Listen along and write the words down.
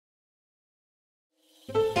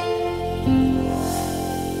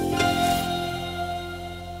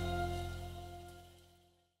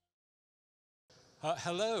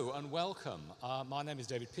Hello and welcome. My name is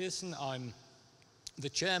David Pearson. I'm the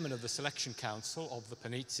chairman of the Selection Council of the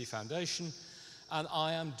Panizzi Foundation, and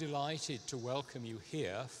I am delighted to welcome you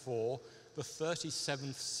here for the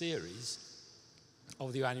 37th series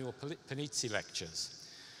of the annual Panizzi Lectures.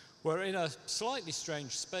 We're in a slightly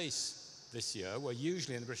strange space this year. We're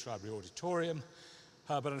usually in the British Library Auditorium,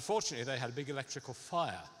 but unfortunately they had a big electrical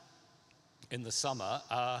fire in the summer.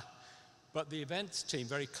 But the events team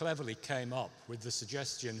very cleverly came up with the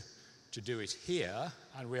suggestion to do it here,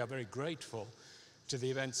 and we are very grateful to the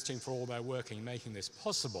events team for all their work in making this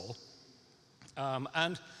possible.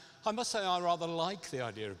 And I must say I rather like the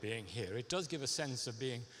idea of being here. It does give a sense of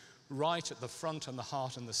being right at the front and the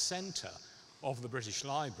heart and the centre of the British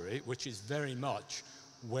Library, which is very much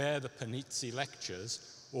where the Panizzi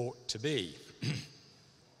lectures ought to be.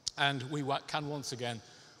 And we can once again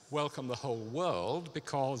welcome the whole world,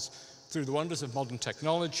 because through the wonders of modern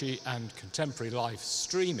technology and contemporary live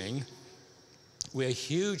streaming, we're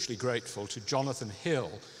hugely grateful to Jonathan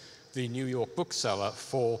Hill, the New York bookseller,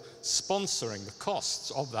 for sponsoring the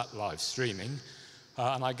costs of that live streaming.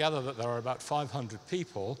 And I gather that there are about 500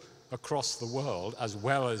 people across the world, as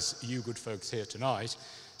well as you good folks here tonight.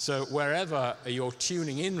 So wherever you're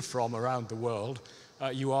tuning in from around the world,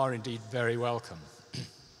 you are indeed very welcome.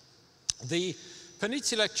 The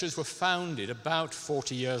Panizzi Lectures were founded about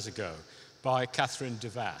 40 years ago by Catherine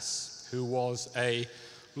DeVass, who was a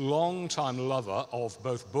long-time lover of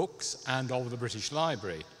both books and of the British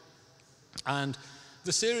Library. And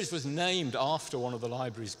the series was named after one of the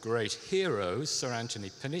library's great heroes, Sir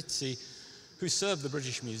Anthony Panizzi, who served the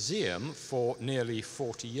British Museum for nearly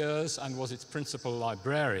 40 years and was its principal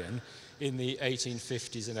librarian in the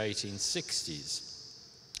 1850s and 1860s,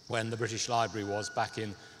 when the British Library was back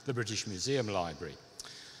in the British Museum Library.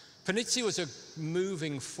 Panizzi was a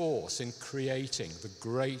moving force in creating the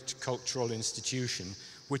great cultural institution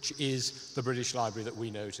which is the British Library that we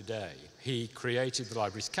know today. He created the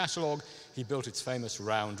library's catalogue, he built its famous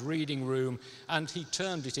round reading room, and he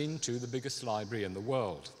turned it into the biggest library in the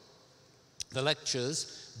world. The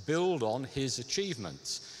lectures build on his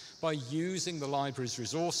achievements by using the library's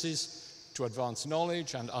resources to advance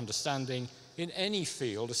knowledge and understanding in any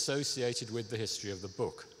field associated with the history of the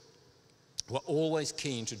book. We're always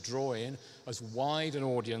keen to draw in as wide an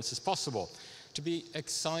audience as possible, to be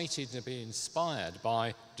excited and be inspired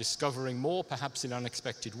by discovering more, perhaps in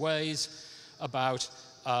unexpected ways, about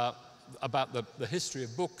the history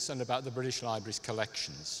of books and about the British Library's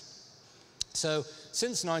collections. So,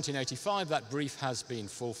 since 1985, that brief has been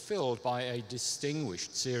fulfilled by a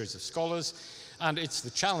distinguished series of scholars, and it's the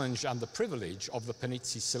challenge and the privilege of the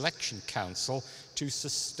Panizzi Selection Council to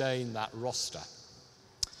sustain that roster.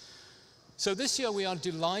 So this year we are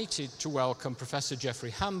delighted to welcome Professor Jeffrey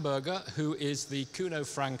Hamburger, who is the Kuno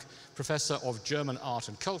Francke Professor of German Art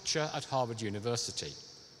and Culture at Harvard University.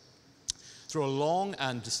 Through a long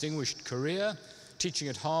and distinguished career, teaching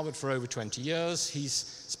at Harvard for over 20 years, he's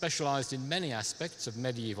specialized in many aspects of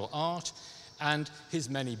medieval art, and his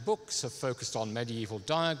many books have focused on medieval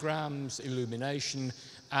diagrams, illumination,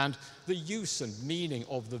 and the use and meaning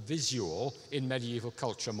of the visual in medieval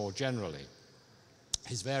culture more generally.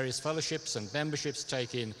 His various fellowships and memberships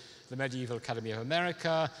take in the Medieval Academy of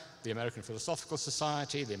America, the American Philosophical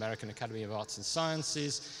Society, the American Academy of Arts and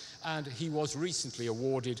Sciences, and he was recently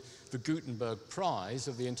awarded the Gutenberg Prize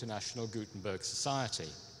of the International Gutenberg Society.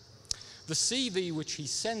 The CV which he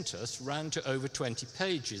sent us ran to over 20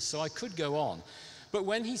 pages, so I could go on, but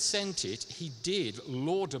when he sent it, he did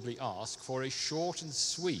laudably ask for a short and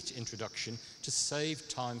sweet introduction to save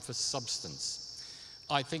time for substance.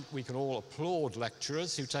 I think we can all applaud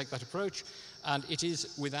lecturers who take that approach, and it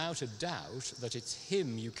is without a doubt that it's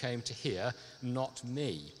him you came to hear, not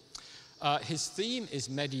me. His theme is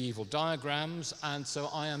medieval diagrams, and so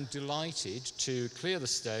I am delighted to clear the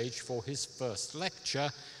stage for his first lecture,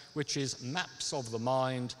 which is Maps of the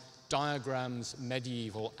Mind, Diagrams,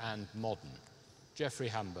 Medieval and Modern. Jeffrey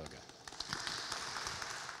Hamburger.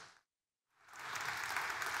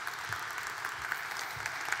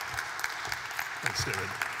 Thanks, David.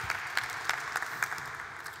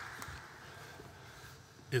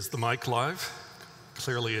 Is the mic live?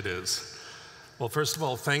 Clearly it is. Well, first of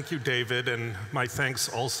all, thank you, David, and my thanks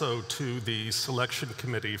also to the selection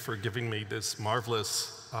committee for giving me this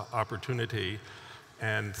marvelous opportunity,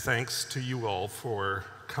 and thanks to you all for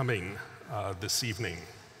coming this evening.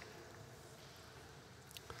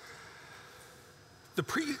 The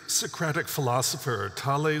pre-Socratic philosopher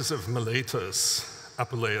Thales of Miletus,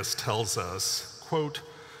 Apuleius tells us, quote,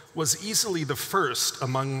 was easily the first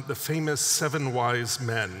among the famous 7 wise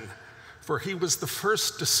men, for he was the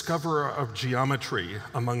first discoverer of geometry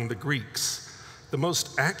among the Greeks, the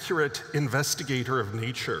most accurate investigator of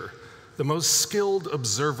nature, the most skilled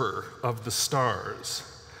observer of the stars.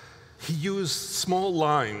 He used small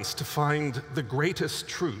lines to find the greatest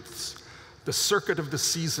truths, the circuit of the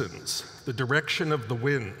seasons, the direction of the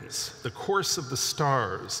winds, the course of the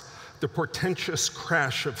stars, the portentous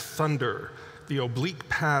crash of thunder, the oblique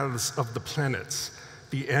paths of the planets,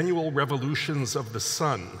 the annual revolutions of the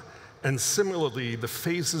sun, and similarly the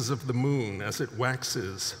phases of the moon as it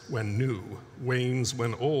waxes when new, wanes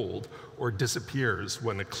when old, or disappears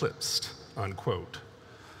when eclipsed, unquote.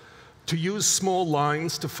 To use small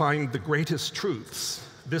lines to find the greatest truths,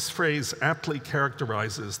 this phrase aptly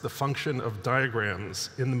characterizes the function of diagrams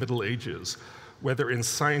in the Middle Ages, whether in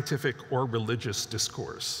scientific or religious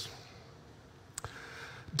discourse.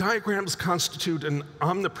 Diagrams constitute an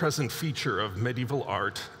omnipresent feature of medieval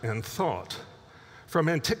art and thought. From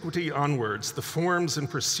antiquity onwards, the forms and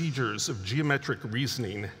procedures of geometric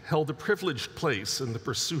reasoning held a privileged place in the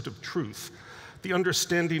pursuit of truth, the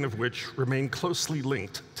understanding of which remained closely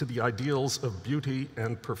linked to the ideals of beauty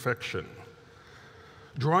and perfection.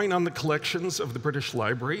 Drawing on the collections of the British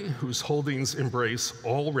Library, whose holdings embrace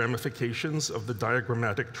all ramifications of the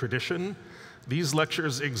diagrammatic tradition, these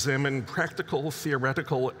lectures examine practical,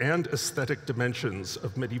 theoretical, and aesthetic dimensions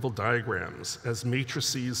of medieval diagrams as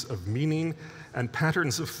matrices of meaning and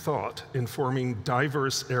patterns of thought informing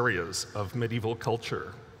diverse areas of medieval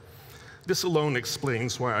culture. This alone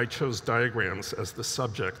explains why I chose diagrams as the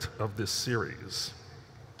subject of this series.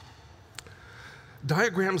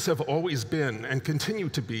 Diagrams have always been and continue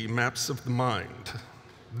to be maps of the mind.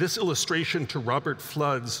 This illustration to Robert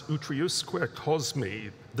Flood's Utriusque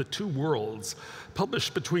Cosmi, The Two Worlds,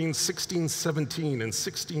 published between 1617 and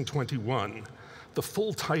 1621, the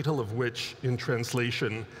full title of which, in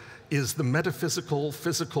translation, is The Metaphysical,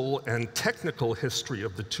 Physical, and Technical History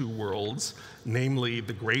of the Two Worlds, namely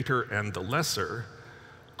the greater and the lesser,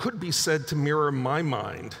 could be said to mirror my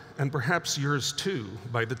mind, and perhaps yours too,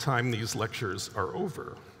 by the time these lectures are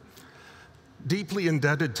over. Deeply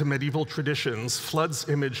indebted to medieval traditions, Flood's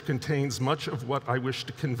image contains much of what I wish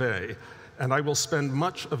to convey, and I will spend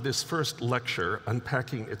much of this first lecture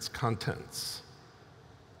unpacking its contents.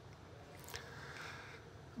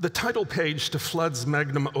 The title page to Flood's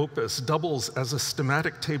magnum opus doubles as a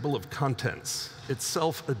schematic table of contents,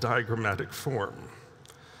 itself a diagrammatic form.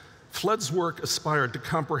 Flood's work aspired to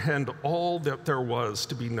comprehend all that there was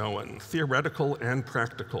to be known, theoretical and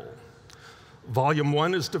practical. Volume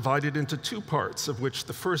 1 is divided into two parts, of which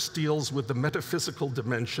the first deals with the metaphysical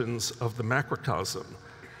dimensions of the macrocosm,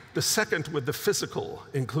 the second with the physical,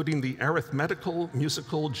 including the arithmetical,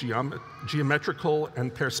 musical, geometrical,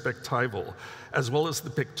 and perspectival, as well as the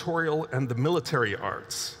pictorial and the military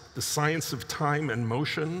arts, the science of time and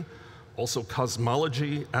motion, also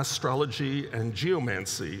cosmology, astrology, and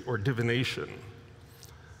geomancy, or divination.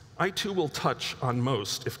 I too will touch on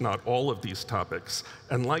most, if not all, of these topics,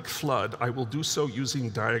 and like Flood, I will do so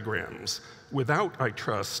using diagrams, without, I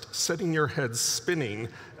trust, setting your heads spinning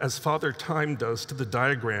as Father Time does to the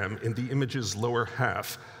diagram in the image's lower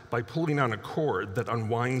half by pulling on a cord that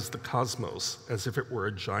unwinds the cosmos as if it were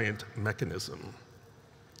a giant mechanism.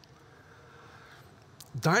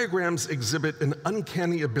 Diagrams exhibit an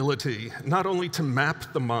uncanny ability not only to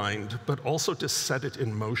map the mind, but also to set it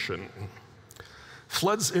in motion.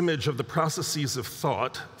 Flood's image of the processes of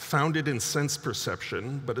thought, founded in sense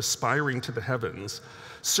perception, but aspiring to the heavens,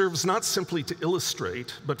 serves not simply to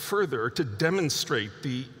illustrate, but further to demonstrate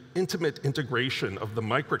the intimate integration of the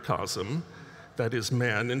microcosm, that is,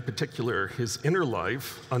 man, in particular, his inner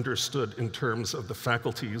life, understood in terms of the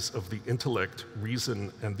faculties of the intellect,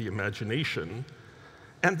 reason, and the imagination,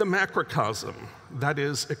 and the macrocosm, that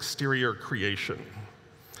is, exterior creation.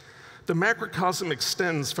 The macrocosm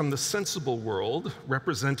extends from the sensible world,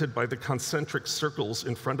 represented by the concentric circles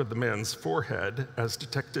in front of the man's forehead, as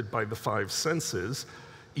detected by the five senses,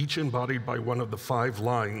 each embodied by one of the five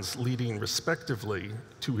lines leading respectively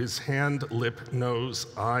to his hand, lip, nose,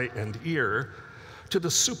 eye, and ear, to the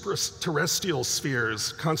supraterrestrial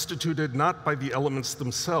spheres constituted not by the elements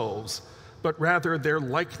themselves, but rather their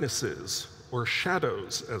likenesses, or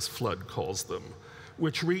shadows, as Flood calls them,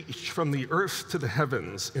 which reach from the earth to the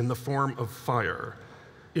heavens in the form of fire.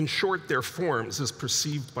 In short, their forms as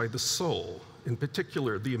perceived by the soul, in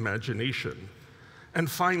particular the imagination, and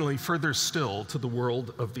finally, further still, to the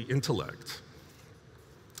world of the intellect,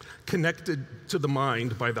 connected to the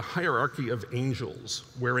mind by the hierarchy of angels,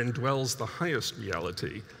 wherein dwells the highest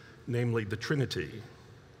reality, namely the Trinity.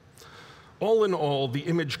 All in all, the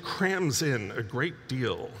image crams in a great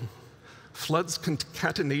deal. Flood's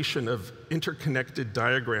concatenation of interconnected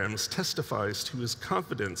diagrams testifies to his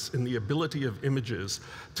confidence in the ability of images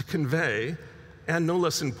to convey, and no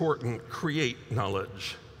less important, create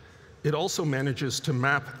knowledge. It also manages to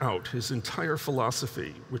map out his entire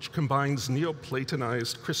philosophy, which combines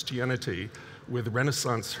Neoplatonized Christianity with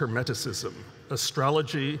Renaissance Hermeticism,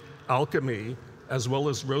 astrology, alchemy, as well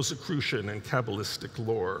as Rosicrucian and Kabbalistic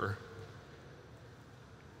lore.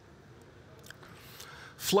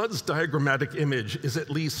 Flood's diagrammatic image is at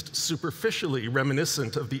least superficially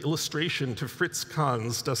reminiscent of the illustration to Fritz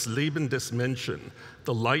Kahn's Das Leben des Menschen,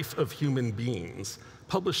 The Life of Human Beings,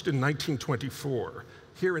 published in 1924,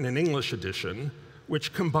 here in an English edition,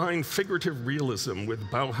 which combined figurative realism with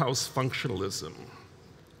Bauhaus functionalism.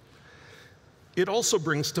 It also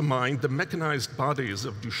brings to mind the mechanized bodies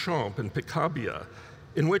of Duchamp and Picabia,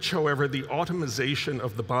 in which, however, the automation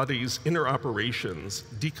of the body's inner operations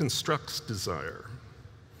deconstructs desire.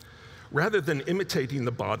 Rather than imitating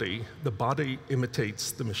the body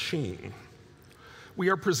imitates the machine. We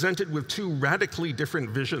are presented with two radically different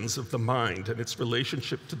visions of the mind and its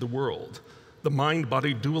relationship to the world, the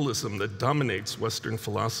mind-body dualism that dominates Western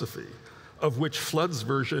philosophy, of which Flood's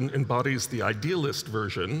version embodies the idealist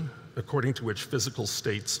version, according to which physical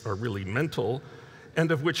states are really mental,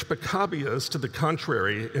 and of which Picabia's, to the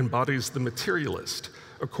contrary, embodies the materialist,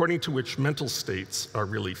 according to which mental states are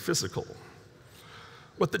really physical.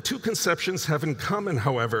 What the two conceptions have in common,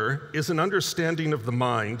 however, is an understanding of the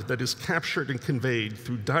mind that is captured and conveyed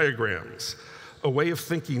through diagrams, a way of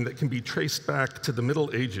thinking that can be traced back to the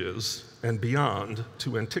Middle Ages and beyond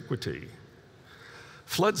to antiquity.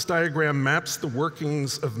 Flood's diagram maps the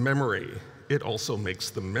workings of memory. It also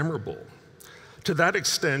makes them memorable. To that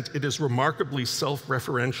extent, it is remarkably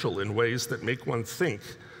self-referential in ways that make one think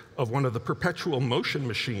of one of the perpetual motion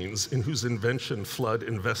machines in whose invention Flood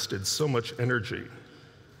invested so much energy.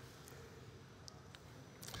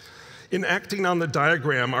 In acting on the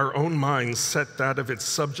diagram, our own minds set that of its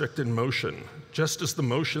subject in motion, just as the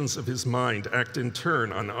motions of his mind act in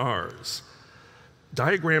turn on ours.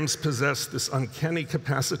 Diagrams possess this uncanny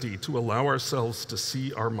capacity to allow ourselves to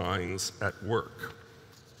see our minds at work.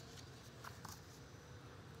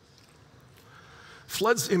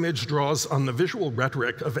 Flood's image draws on the visual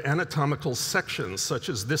rhetoric of anatomical sections, such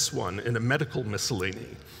as this one in a medical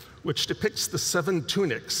miscellany, which depicts the 7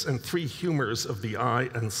 tunics and 3 humors of the eye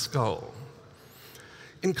and skull.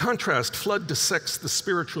 In contrast, Flood dissects the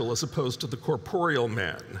spiritual as opposed to the corporeal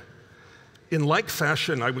man. In like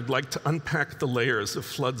fashion, I would like to unpack the layers of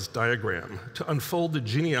Flood's diagram, to unfold the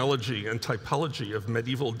genealogy and typology of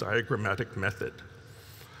medieval diagrammatic method.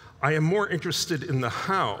 I am more interested in the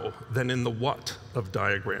how than in the what of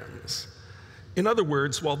diagrams. In other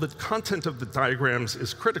words, while the content of the diagrams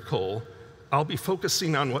is critical, I'll be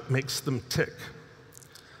focusing on what makes them tick.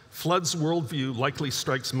 Flood's worldview likely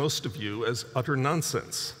strikes most of you as utter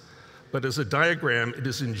nonsense, but as a diagram, it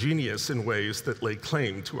is ingenious in ways that lay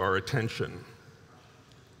claim to our attention.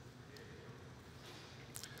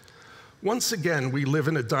 Once again, we live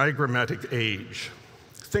in a diagrammatic age.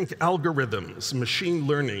 Think algorithms, machine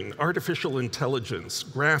learning, artificial intelligence,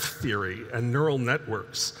 graph theory, and neural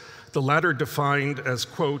networks, the latter defined as,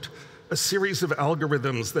 quote, a series of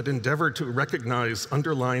algorithms that endeavor to recognize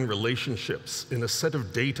underlying relationships in a set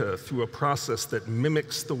of data through a process that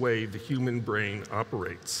mimics the way the human brain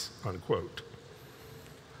operates, unquote.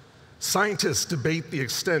 Scientists debate the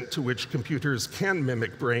extent to which computers can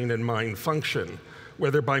mimic brain and mind function,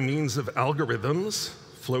 whether by means of algorithms,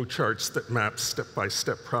 flowcharts that map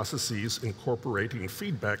step-by-step processes incorporating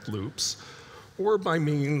feedback loops, or by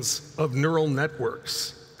means of neural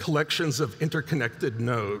networks, collections of interconnected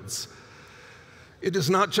nodes. It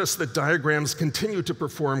is not just that diagrams continue to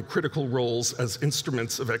perform critical roles as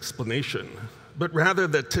instruments of explanation, but rather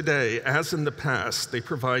that today, as in the past, they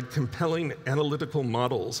provide compelling analytical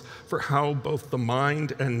models for how both the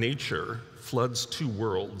mind and nature, Flood's 2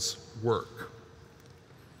 worlds, work.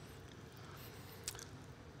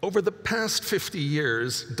 Over the past 50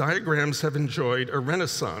 years, diagrams have enjoyed a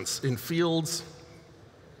renaissance in fields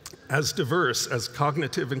as diverse as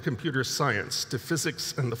cognitive and computer science to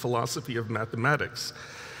physics and the philosophy of mathematics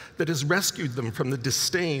that has rescued them from the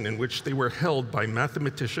disdain in which they were held by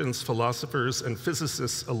mathematicians, philosophers, and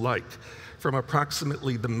physicists alike from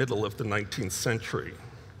approximately the middle of the 19th century.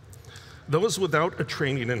 Those without a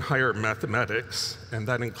training in higher mathematics, and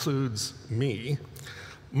that includes me,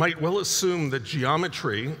 might well assume that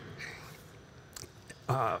geometry,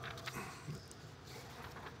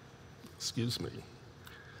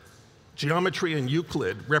 geometry and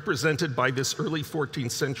Euclid, represented by this early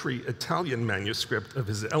 14th century Italian manuscript of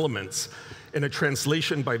his Elements in a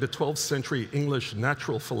translation by the 12th century English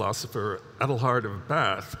natural philosopher Adelhard of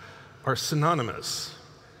Bath, are synonymous.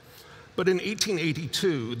 But in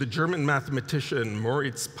 1882, the German mathematician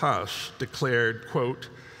Moritz Pasch declared, quote,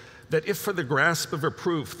 that if for the grasp of a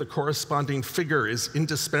proof the corresponding figure is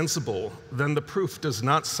indispensable, then the proof does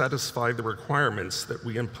not satisfy the requirements that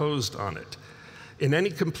we imposed on it. In any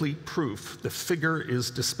complete proof, the figure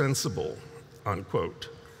is dispensable, unquote.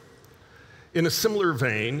 In a similar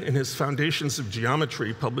vein, in his Foundations of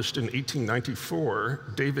Geometry, published in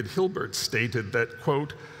 1894, David Hilbert stated that,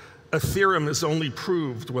 quote, a theorem is only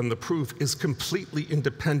proved when the proof is completely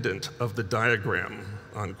independent of the diagram,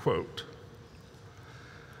 unquote.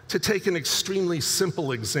 To take an extremely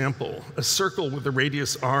simple example, a circle with a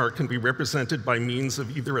radius r can be represented by means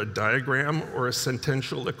of either a diagram or a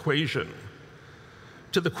sentential equation.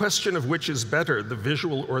 To the question of which is better, the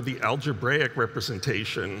visual or the algebraic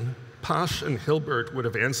representation, Pasch and Hilbert would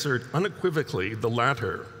have answered unequivocally the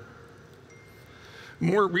latter.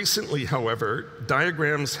 More recently, however,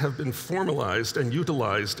 diagrams have been formalized and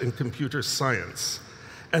utilized in computer science,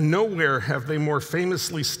 and nowhere have they more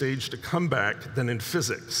famously staged a comeback than in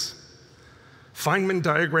physics. Feynman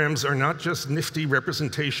diagrams are not just nifty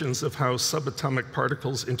representations of how subatomic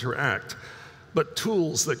particles interact, but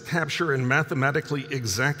tools that capture in mathematically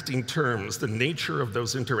exacting terms the nature of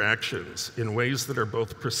those interactions in ways that are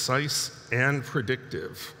both precise and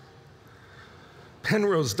predictive.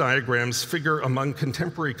 Penrose diagrams figure among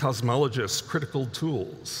contemporary cosmologists' critical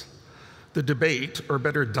tools. The debate, or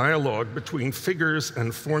better dialogue, between figures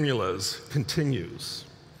and formulas continues.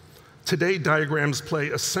 Today, diagrams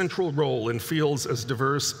play a central role in fields as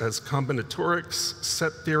diverse as combinatorics,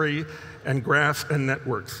 set theory, and graph and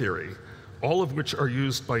network theory, all of which are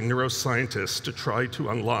used by neuroscientists to try to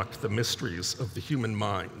unlock the mysteries of the human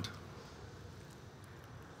mind.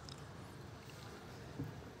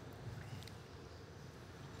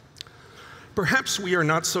 Perhaps we are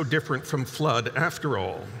not so different from Flood after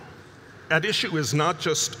all. At issue is not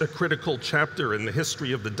just a critical chapter in the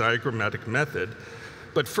history of the diagrammatic method,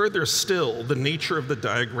 but further still, the nature of the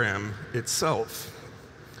diagram itself.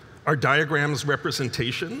 Are diagrams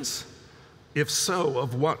representations? If so,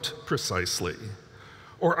 of what precisely?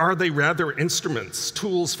 Or are they rather instruments,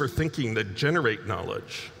 tools for thinking that generate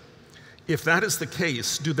knowledge? If that is the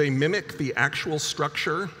case, do they mimic the actual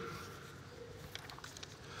structure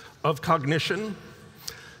of cognition?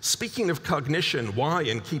 Speaking of cognition, why,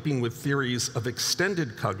 in keeping with theories of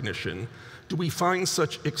extended cognition, do we find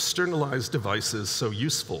such externalized devices so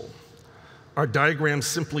useful? Are diagrams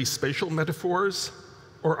simply spatial metaphors,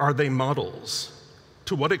 or are they models?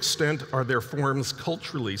 To what extent are their forms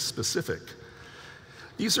culturally specific?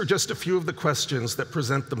 These are just a few of the questions that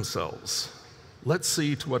present themselves. Let's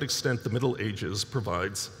see to what extent the Middle Ages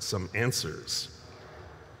provides some answers.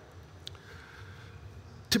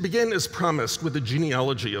 To begin, as promised, with the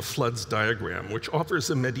genealogy of Flood's diagram, which offers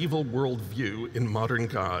a medieval worldview in modern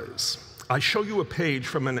guise. I show you a page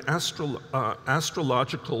from an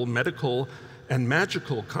astrological, medical, and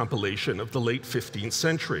magical compilation of the late 15th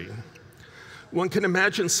century. One can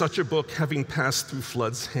imagine such a book having passed through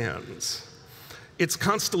Flood's hands. Its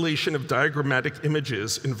constellation of diagrammatic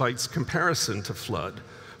images invites comparison to Flood,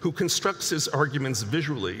 who constructs his arguments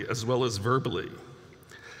visually as well as verbally.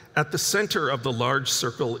 At the center of the large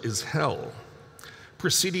circle is hell.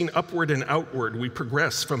 Proceeding upward and outward, we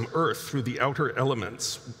progress from Earth through the other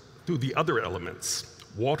elements,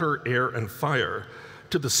 water, air, and fire,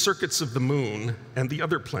 to the circuits of the moon and the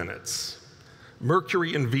other planets.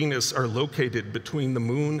 Mercury and Venus are located between the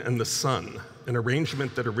moon and the sun, an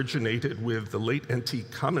arrangement that originated with the late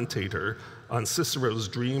antique commentator on Cicero's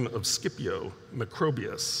dream of Scipio,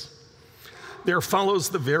 Macrobius. There follows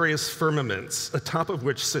the various firmaments, atop of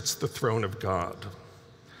which sits the throne of God.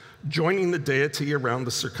 Joining the deity around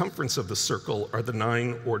the circumference of the circle are the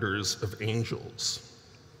 9 orders of angels.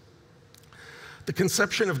 The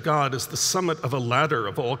conception of God as the summit of a ladder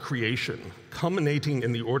of all creation, culminating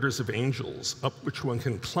in the orders of angels, up which one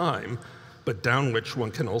can climb, but down which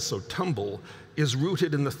one can also tumble, is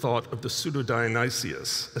rooted in the thought of the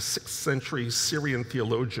Pseudo-Dionysius, a 6th century Syrian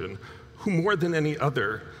theologian who, more than any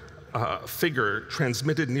other figure,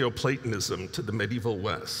 transmitted Neoplatonism to the medieval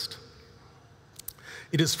West.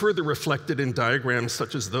 It is further reflected in diagrams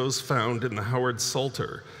such as those found in the Howard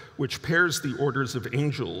Psalter, which pairs the orders of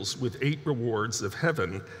angels with 8 rewards of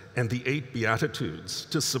heaven and the 8 beatitudes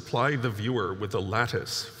to supply the viewer with a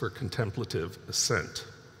lattice for contemplative ascent.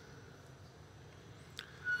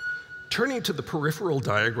 Turning to the peripheral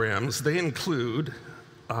diagrams, they include,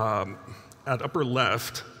 at upper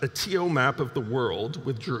left, a TO map of the world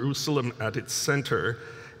with Jerusalem at its center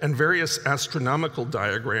and various astronomical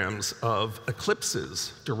diagrams of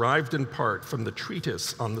eclipses derived in part from the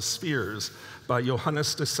treatise on the spheres by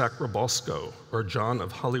Johannes de Sacrobosco, or John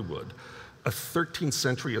of Hollywood, a 13th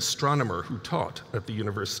century astronomer who taught at the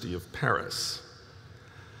University of Paris.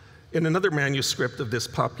 In another manuscript of this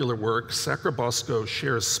popular work, Sacrobosco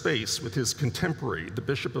shares space with his contemporary, the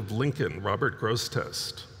Bishop of Lincoln, Robert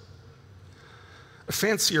Grosseteste. A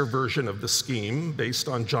fancier version of the scheme, based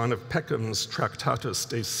on John of Peckham's Tractatus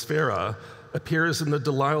de Sphera, appears in the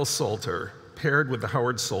Delisle Psalter, paired with the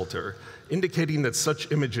Howard Psalter, indicating that such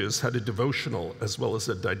images had a devotional as well as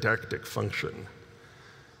a didactic function.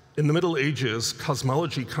 In the Middle Ages,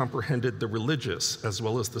 cosmology comprehended the religious as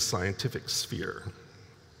well as the scientific sphere.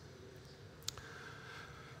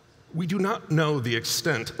 We do not know the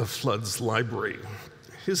extent of Flood's library.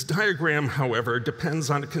 His diagram, however, depends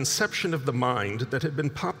on a conception of the mind that had been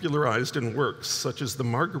popularized in works such as the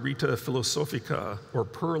Margarita Philosophica, or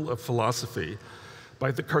Pearl of Philosophy,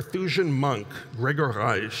 by the Carthusian monk Gregor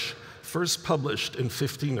Reich, first published in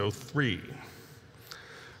 1503.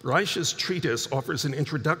 Reich's treatise offers an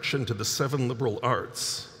introduction to the 7 liberal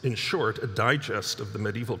arts, in short, a digest of the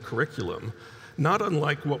medieval curriculum, not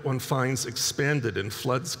unlike what one finds expanded in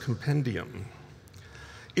Flood's compendium.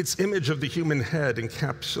 Its image of the human head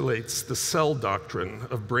encapsulates the cell doctrine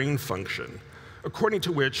of brain function, according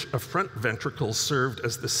to which a front ventricle served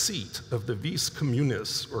as the seat of the vis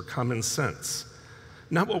communis, or common sense.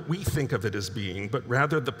 Not what we think of it as being, but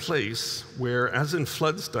rather the place where, as in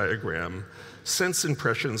Flood's diagram, sense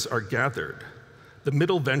impressions are gathered. The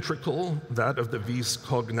middle ventricle, that of the vis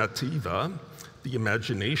cognitiva, the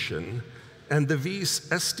imagination, and the vis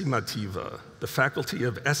estimativa, the faculty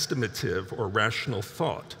of estimative or rational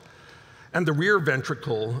thought, and the rear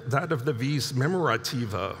ventricle, that of the vis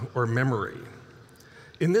memorativa, or memory.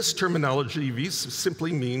 In this terminology, vis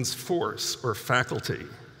simply means force or faculty.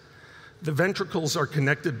 The ventricles are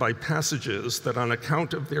connected by passages that, on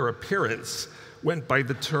account of their appearance, went by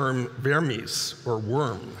the term vermis, or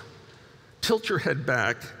worm. Tilt your head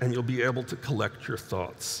back and you'll be able to collect your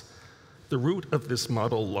thoughts. The roots of this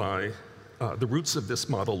model lie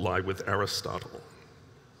with Aristotle.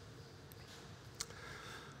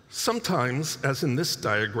 Sometimes, as in this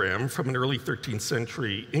diagram from an early 13th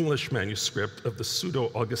century English manuscript of the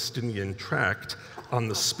pseudo-Augustinian tract on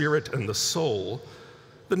the spirit and the soul,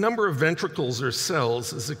 the number of ventricles or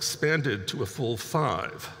cells is expanded to a full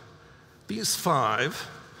 5. These 5,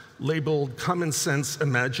 labeled common sense,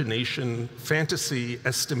 imagination, fantasy,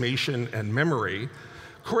 estimation, and memory,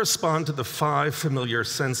 correspond to the 5 familiar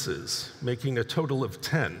senses, making a total of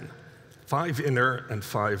 10, 5 inner and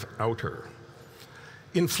 5 outer.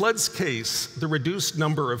 In Flood's case, the reduced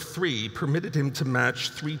number of 3 permitted him to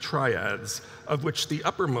match 3 triads, of which the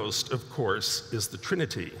uppermost, of course, is the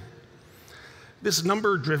Trinity. This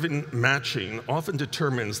number-driven matching often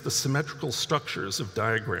determines the symmetrical structures of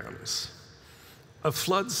diagrams. Of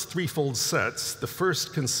Flood's threefold sets, the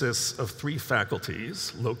first consists of 3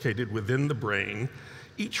 faculties located within the brain,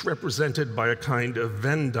 each represented by a kind of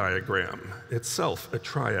Venn diagram, itself a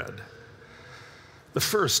triad. The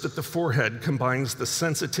first, at the forehead, combines the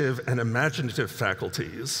sensitive and imaginative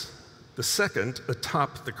faculties. The second,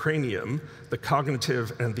 atop the cranium, the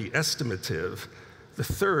cognitive and the estimative. The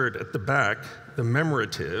third, at the back, the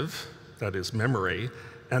memorative, that is memory,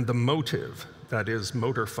 and the motive, that is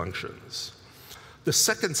motor functions. The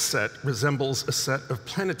second set resembles a set of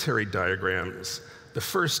planetary diagrams, the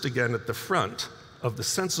first again at the front of the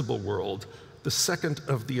sensible world, the second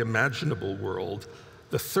of the imaginable world,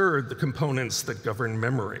 the third the components that govern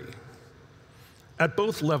memory. At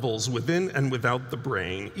both levels, within and without the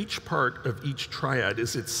brain, each part of each triad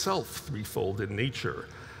is itself threefold in nature,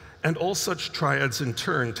 and all such triads in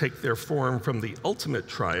turn take their form from the ultimate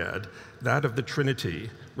triad, that of the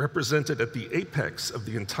Trinity, represented at the apex of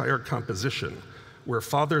the entire composition, where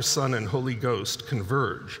Father, Son, and Holy Ghost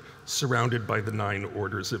converge, surrounded by the 9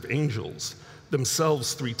 orders of angels,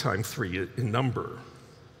 themselves 3 times 3 in number.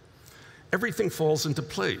 Everything falls into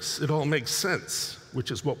place. It all makes sense,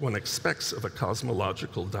 which is what one expects of a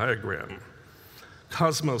cosmological diagram.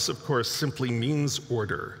 Cosmos, of course, simply means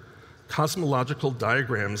order. Cosmological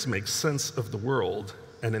diagrams make sense of the world,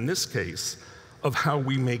 and in this case, of how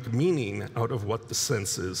we make meaning out of what the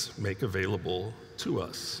senses make available to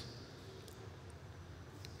us.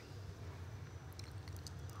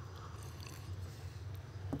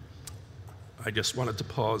 I just wanted to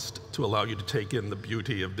pause to allow you to take in the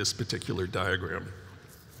beauty of this particular diagram.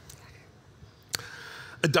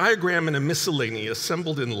 A diagram in a miscellany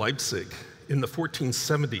assembled in Leipzig in the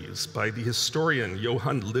 1470s by the historian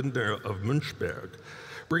Johann Lindner of Münchberg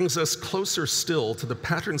brings us closer still to the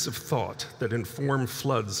patterns of thought that inform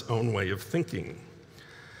Flood's own way of thinking.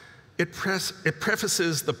 It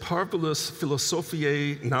prefaces the Parvulus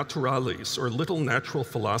Philosophiae Naturalis, or Little Natural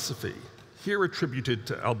Philosophy, here attributed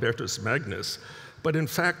to Albertus Magnus, but in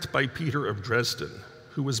fact by Peter of Dresden,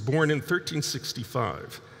 who was born in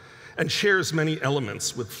 1365, and shares many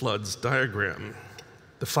elements with Flood's diagram.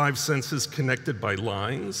 The five senses connected by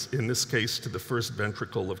lines, in this case to the first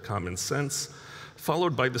ventricle of common sense,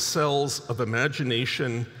 followed by the cells of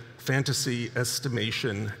imagination, fantasy,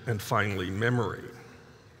 estimation, and finally memory.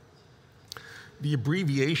 The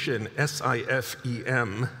abbreviation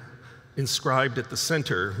SIFEM inscribed at the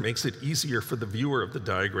center makes it easier for the viewer of the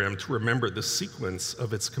diagram to remember the sequence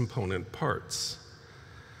of its component parts.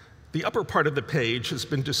 The upper part of the page has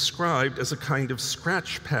been described as a kind of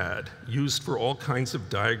scratch pad used for all kinds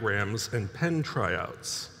of diagrams and pen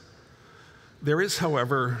tryouts. There is,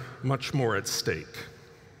 however, much more at stake.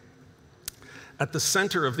 At the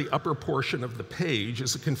center of the upper portion of the page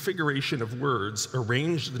is a configuration of words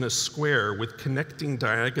arranged in a square with connecting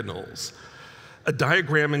diagonals, a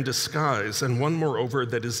diagram in disguise, and one, moreover,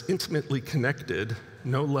 that is intimately connected,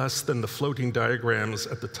 no less than the floating diagrams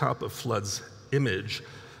at the top of Flood's image,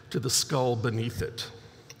 to the skull beneath it.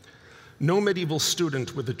 No medieval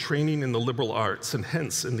student with a training in the liberal arts, and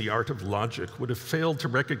hence in the art of logic, would have failed to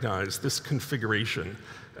recognize this configuration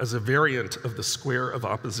as a variant of the square of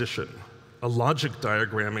opposition, a logic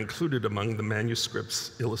diagram included among the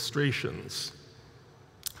manuscript's illustrations,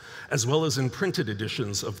 as well as in printed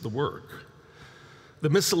editions of the work. The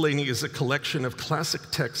miscellany is a collection of classic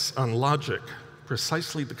texts on logic,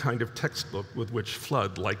 precisely the kind of textbook with which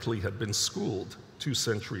Flood likely had been schooled 2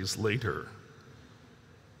 centuries later.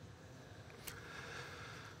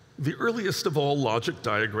 The earliest of all logic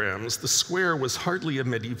diagrams, the square was hardly a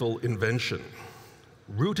medieval invention.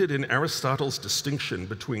 Rooted in Aristotle's distinction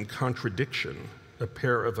between contradiction, a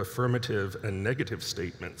pair of affirmative and negative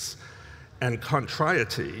statements, and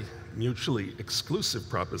contrariety, mutually exclusive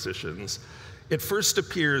propositions, it first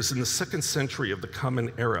appears in the 2nd century of the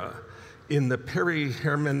Common Era in the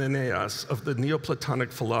Perihermeneias of the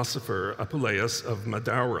Neoplatonic philosopher Apuleius of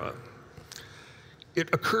Madaura.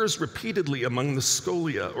 It occurs repeatedly among the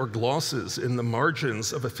scholia or glosses in the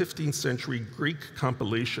margins of a 15th century Greek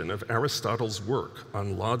compilation of Aristotle's work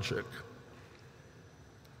on logic.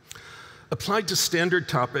 Applied to standard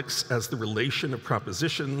topics as the relation of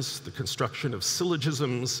propositions, the construction of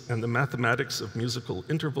syllogisms, and the mathematics of musical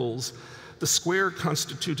intervals, the square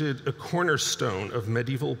constituted a cornerstone of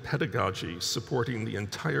medieval pedagogy supporting the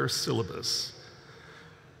entire syllabus.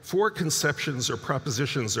 4 conceptions or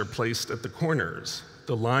propositions are placed at the corners.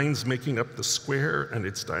 The lines making up the square and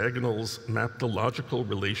its diagonals map the logical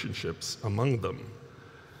relationships among them.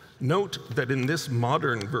 Note that in this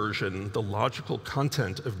modern version, the logical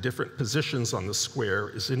content of different positions on the square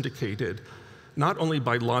is indicated not only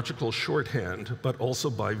by logical shorthand, but also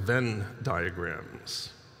by Venn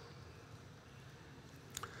diagrams.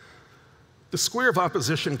 The square of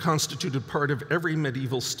opposition constituted part of every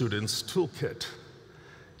medieval student's toolkit.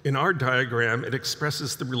 In our diagram, it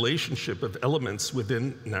expresses the relationship of elements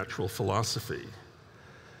within natural philosophy.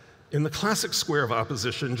 In the classic square of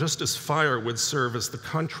opposition, just as fire would serve as the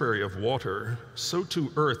contrary of water, so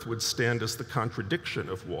too earth would stand as the contradiction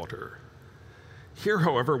of water. Here,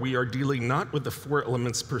 however, we are dealing not with the 4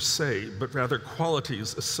 elements per se, but rather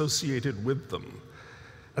qualities associated with them.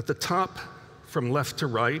 At the top, from left to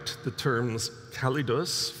right, the terms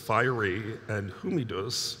calidus, fiery, and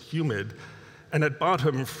humidus, humid, and at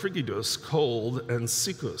bottom, frigidus, cold, and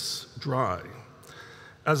siccus, dry.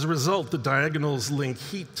 As a result, the diagonals link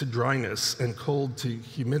heat to dryness and cold to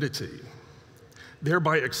humidity,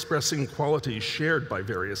 thereby expressing qualities shared by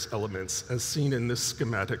various elements, as seen in this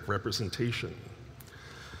schematic representation.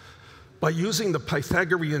 By using the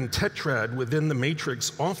Pythagorean tetrad within the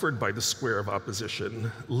matrix offered by the square of opposition,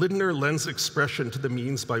 Lindner lends expression to the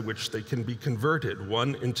means by which they can be converted,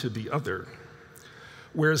 one into the other.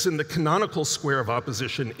 Whereas in the canonical square of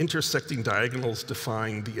opposition, intersecting diagonals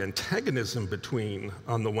define the antagonism between,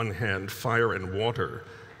 on the one hand, fire and water,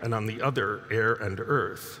 and on the other, air and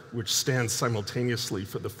earth, which stands simultaneously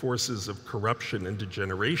for the forces of corruption and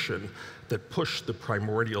degeneration that push the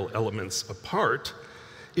primordial elements apart.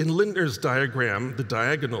 In Lindner's diagram, the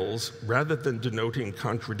diagonals, rather than denoting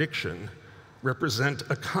contradiction, represent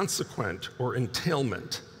a consequent or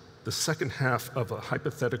entailment, the second half of a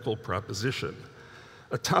hypothetical proposition,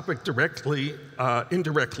 a topic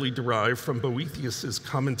indirectly derived from Boethius's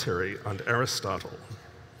commentary on Aristotle.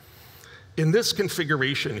 In this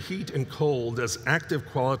configuration, heat and cold as active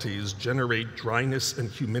qualities generate dryness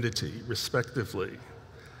and humidity, respectively.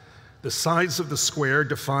 The sides of the square,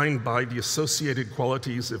 defined by the associated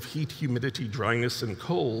qualities of heat, humidity, dryness, and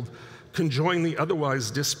cold, conjoin the otherwise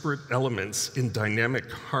disparate elements in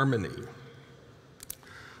dynamic harmony.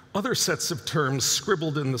 Other sets of terms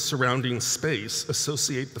scribbled in the surrounding space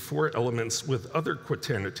associate the four elements with other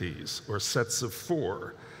quaternities, or sets of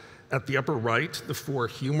four. At the upper right, the four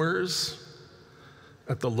humors.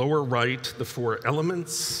 At the lower right, the four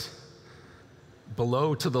elements.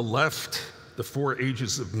 Below to the left, the four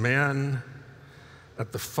ages of man.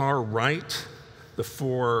 At the far right, the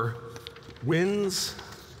four winds.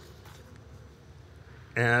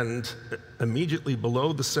 And immediately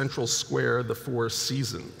below the central square, the four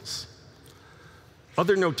seasons.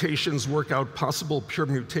 Other notations work out possible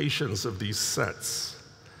permutations of these sets.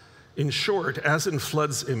 In short, as in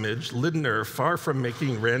Flood's image, Lindner, far from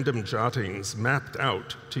making random jottings, mapped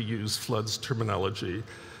out, to use Flood's terminology,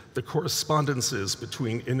 the correspondences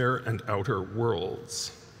between inner and outer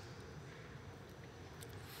worlds.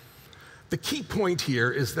 The key point here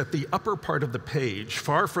is that the upper part of the page,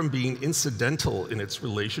 far from being incidental in its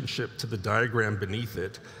relationship to the diagram beneath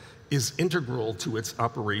it, is integral to its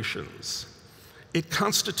operations. It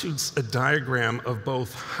constitutes a diagram of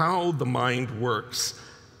both how the mind works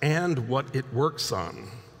and what it works on.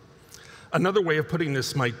 Another way of putting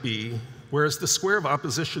this might be, whereas the square of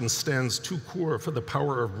opposition stands tout court for the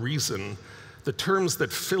power of reason, the terms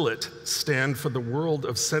that fill it stand for the world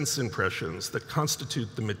of sense impressions that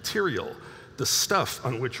constitute the material, the stuff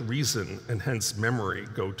on which reason and hence memory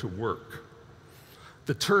go to work.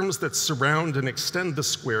 The terms that surround and extend the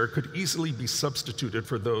square could easily be substituted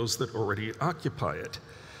for those that already occupy it.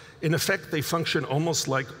 In effect, they function almost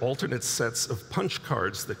like alternate sets of punch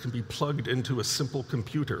cards that can be plugged into a simple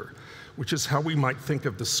computer, which is how we might think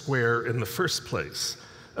of the square in the first place.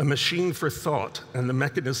 A machine for thought and the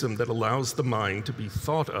mechanism that allows the mind to be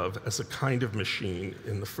thought of as a kind of machine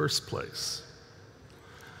in the first place.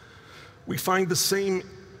 We find the same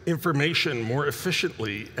information more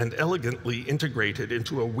efficiently and elegantly integrated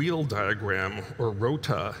into a wheel diagram, or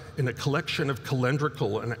rota, in a collection of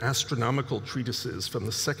calendrical and astronomical treatises from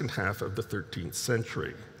the second half of the 13th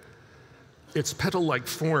century. Its petal-like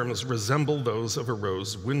forms resemble those of a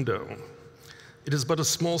rose window. It is but a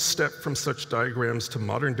small step from such diagrams to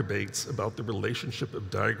modern debates about the relationship of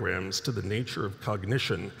diagrams to the nature of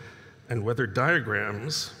cognition, and whether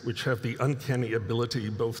diagrams, which have the uncanny ability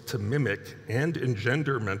both to mimic and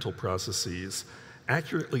engender mental processes,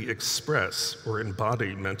 accurately express or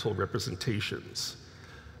embody mental representations.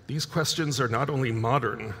 These questions are not only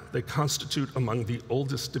modern, they constitute among the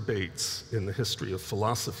oldest debates in the history of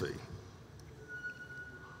philosophy.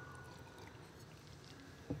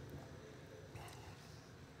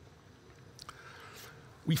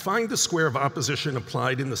 We find the square of opposition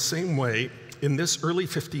applied in the same way in this early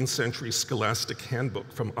 15th century scholastic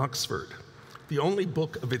handbook from Oxford, the only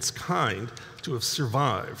book of its kind to have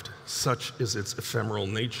survived, such is its ephemeral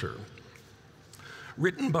nature.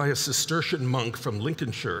 Written by a Cistercian monk from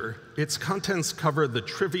Lincolnshire, its contents cover the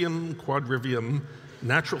trivium, quadrivium,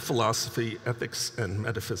 natural philosophy, ethics, and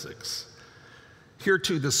metaphysics. Here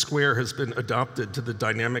too, the square has been adopted to the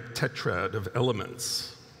dynamic tetrad of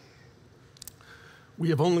elements. We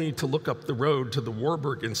have only to look up the road to the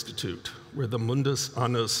Warburg Institute, where the Mundus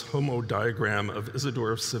Annus Homo diagram of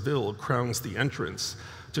Isidore of Seville crowns the entrance,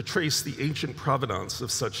 to trace the ancient provenance of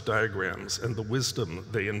such diagrams and the wisdom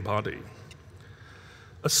they embody.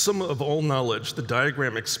 A summa of all knowledge, the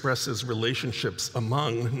diagram expresses relationships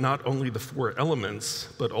among not only the four elements,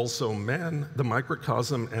 but also man, the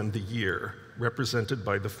microcosm, and the year, represented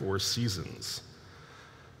by the four seasons.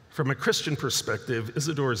 From a Christian perspective,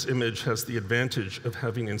 Isidore's image has the advantage of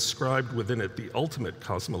having inscribed within it the ultimate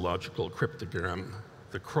cosmological cryptogram,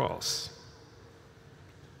 the cross.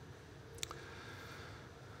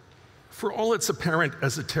 For all its apparent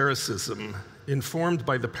esotericism, informed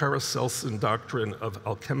by the Paracelsian doctrine of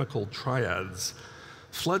alchemical triads,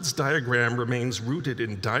 Flood's diagram remains rooted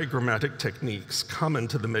in diagrammatic techniques common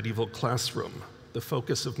to the medieval classroom, the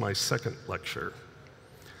focus of my second lecture.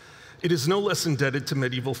 It is no less indebted to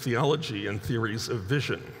medieval theology and theories of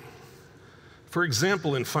vision. For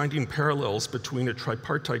example, in finding parallels between a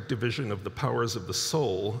tripartite division of the powers of the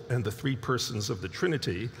soul and the three persons of the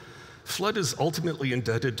Trinity, Flood is ultimately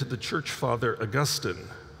indebted to the church father Augustine,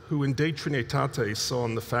 who in De Trinitate saw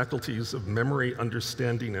in the faculties of memory,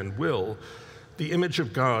 understanding, and will the image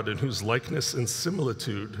of God in whose likeness and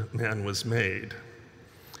similitude man was made.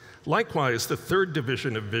 Likewise, the third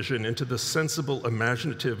division of vision into the sensible,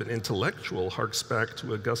 imaginative, and intellectual harks back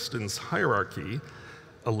to Augustine's hierarchy,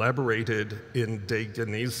 elaborated in De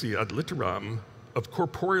Genesi ad Litteram, of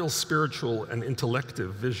corporeal, spiritual, and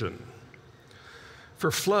intellective vision. For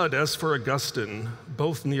Flood, as for Augustine,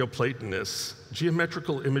 both Neoplatonists,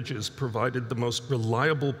 geometrical images provided the most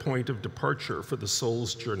reliable point of departure for the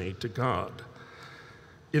soul's journey to God.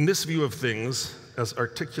 In this view of things, as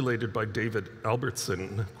articulated by David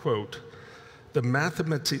Albertson, quote, "The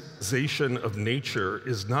mathematization of nature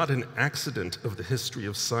is not an accident of the history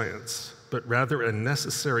of science, but rather a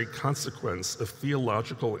necessary consequence of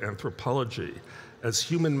theological anthropology, as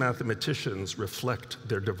human mathematicians reflect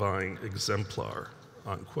their divine exemplar,"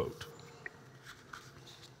 unquote.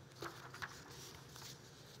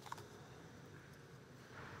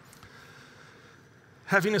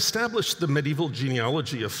 Having established the medieval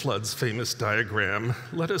genealogy of Flood's famous diagram,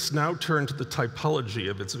 let us now turn to the typology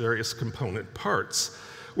of its various component parts,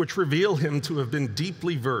 which reveal him to have been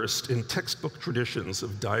deeply versed in textbook traditions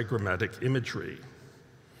of diagrammatic imagery.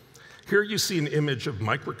 Here you see an image of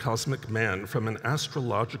microcosmic man from an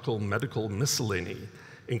astrological medical miscellany,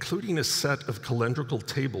 including a set of calendrical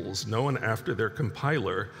tables known after their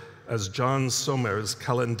compiler as John Sommer's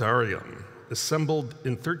Calendarium, assembled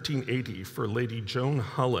in 1380 for Lady Joan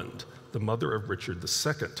Holland, the mother of Richard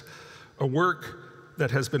II, a work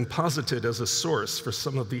that has been posited as a source for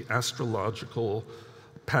some of the astrological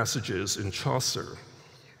passages in Chaucer.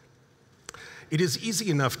 It is easy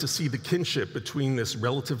enough to see the kinship between this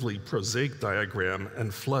relatively prosaic diagram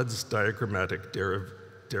and Flood's diagrammatic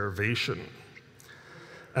derivation.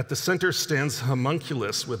 At the center stands a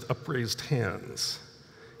homunculus with upraised hands.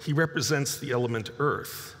 He represents the element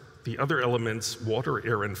earth. The other elements, water,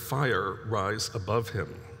 air, and fire, rise above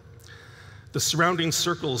him. The surrounding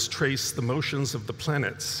circles trace the motions of the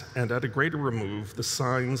planets, and at a greater remove, the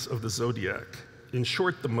signs of the zodiac. In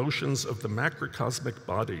short, the motions of the macrocosmic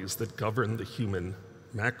bodies that govern the human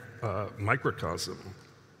microcosm.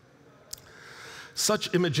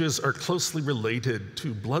 Such images are closely related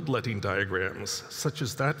to bloodletting diagrams, such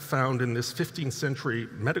as that found in this 15th century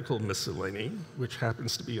medical miscellany, which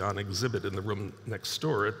happens to be on exhibit in the room next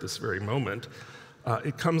door at this very moment.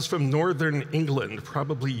 It comes from northern England,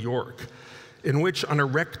 probably York, in which on a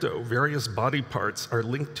recto, various body parts are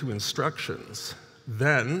linked to instructions,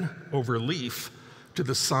 then, over leaf, to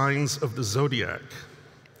the signs of the zodiac.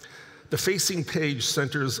 The facing page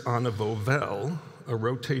centers on a vowel, a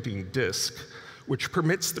rotating disc, which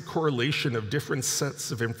permits the correlation of different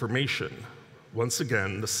sets of information. Once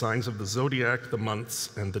again, the signs of the zodiac, the months,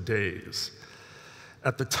 and the days.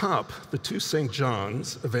 At the top, the two St.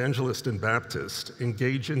 Johns, Evangelist and Baptist,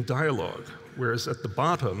 engage in dialogue, whereas at the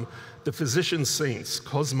bottom, the physician saints,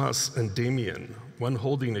 Cosmas and Damien, one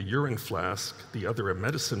holding a urine flask, the other a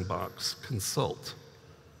medicine box, consult.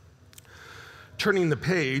 Turning the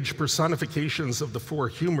page, personifications of the four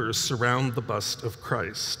humors surround the bust of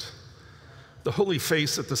Christ. The holy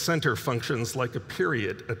face at the center functions like a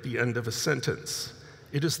period at the end of a sentence.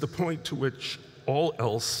 It is the point to which all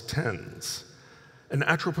else tends. An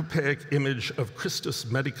atropopaic image of Christus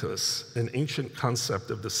Medicus, an ancient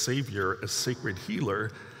concept of the Savior as sacred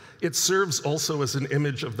healer, it serves also as an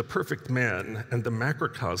image of the perfect man and the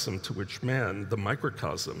macrocosm to which man, the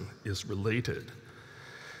microcosm, is related.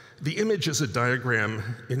 The image is a diagram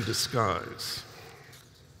in disguise.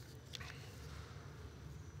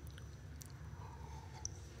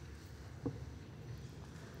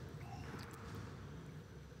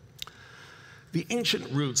 The ancient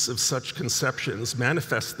roots of such conceptions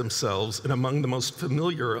manifest themselves in among the most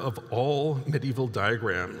familiar of all medieval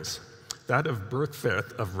diagrams, that of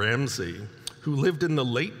Berthveth of Ramsey, who lived in the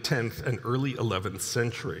late 10th and early 11th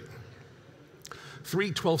century.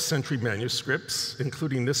 3 12th century manuscripts,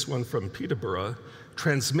 including this one from Peterborough,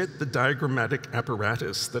 transmit the diagrammatic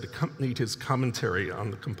apparatus that accompanied his commentary on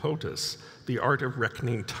the Compotus, the art of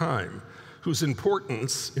reckoning time, whose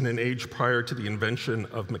importance in an age prior to the invention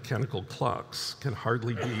of mechanical clocks can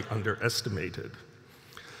hardly be underestimated.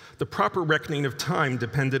 The proper reckoning of time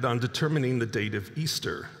depended on determining the date of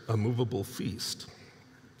Easter, a movable feast.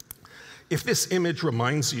 If this image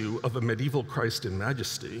reminds you of a medieval Christ in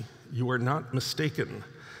majesty, you are not mistaken.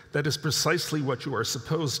 That is precisely what you are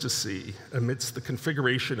supposed to see amidst the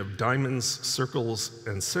configuration of diamonds, circles,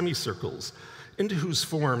 and semicircles, into whose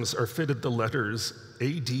forms are fitted the letters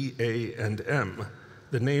A, D, A, and M,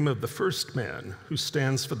 the name of the first man, who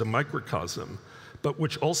stands for the microcosm, but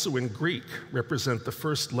which also in Greek represent the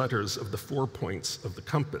first letters of the 4 points of the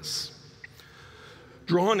compass.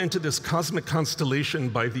 Drawn into this cosmic constellation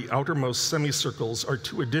by the outermost semicircles are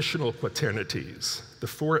 2 additional quaternities, the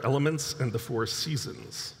 4 elements and the 4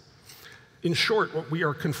 seasons. In short, what we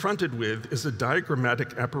are confronted with is a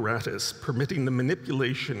diagrammatic apparatus permitting the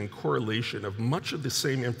manipulation and correlation of much of the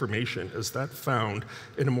same information as that found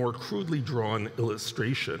in a more crudely drawn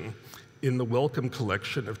illustration in the welcome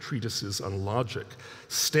collection of treatises on logic,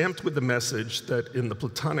 stamped with the message that in the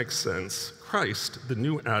Platonic sense, Christ, the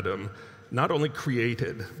new Adam, not only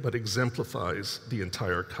created, but exemplifies the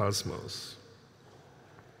entire cosmos.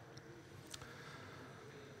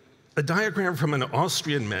 A diagram from an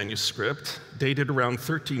Austrian manuscript, dated around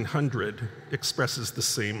 1300, expresses the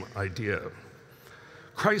same idea.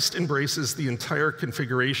 Christ embraces the entire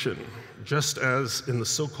configuration, just as in the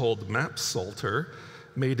so-called map psalter,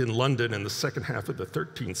 made in London in the second half of the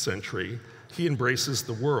 13th century, he embraces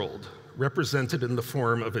the world, represented in the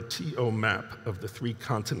form of a TO map of the three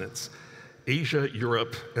continents, Asia,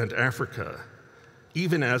 Europe, and Africa,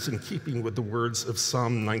 even as in keeping with the words of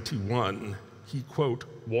Psalm 91, he, quote,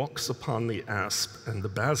 walks upon the asp and the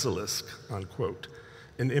basilisk, unquote,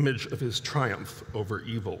 an image of his triumph over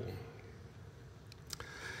evil.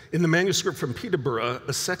 In the manuscript from Peterborough,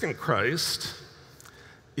 a second Christ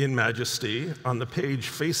in majesty, on the page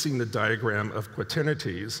facing the diagram of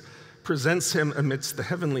quaternities, presents him amidst the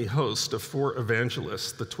heavenly host of 4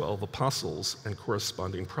 evangelists, the 12 apostles, and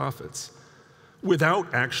corresponding prophets,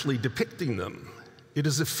 without actually depicting them. It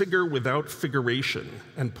is a figure without figuration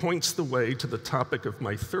and points the way to the topic of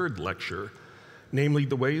my third lecture, namely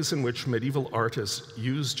the ways in which medieval artists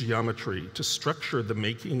used geometry to structure the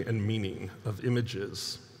making and meaning of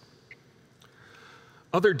images.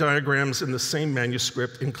 Other diagrams in the same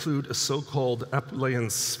manuscript include a so-called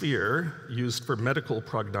Apuleian sphere used for medical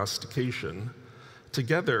prognostication,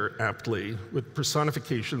 together aptly with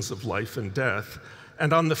personifications of life and death,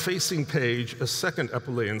 and on the facing page, a second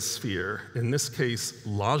Apuleian sphere, in this case,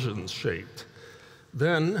 lozenge-shaped.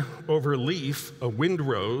 Then, over leaf, a wind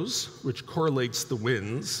rose, which correlates the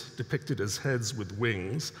winds, depicted as heads with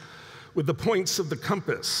wings, with the points of the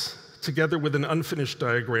compass, together with an unfinished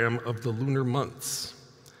diagram of the lunar months.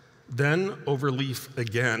 Then, over leaf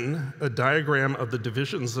again, a diagram of the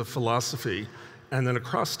divisions of philosophy and an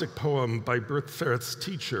acrostic poem by Berthferth's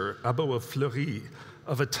teacher, Abbot of Fleury,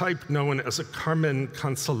 of a type known as a Carmen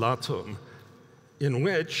Consolatum, in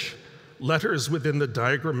which letters within the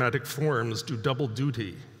diagrammatic forms do double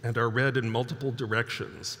duty and are read in multiple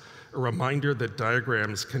directions, a reminder that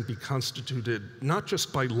diagrams can be constituted not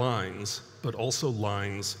just by lines, but also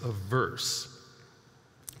lines of verse.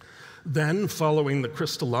 Then, following the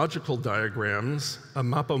Christological diagrams, a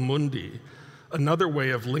mappa mundi, another way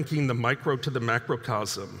of linking the micro to the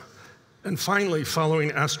macrocosm. And finally,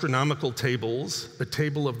 following astronomical tables, a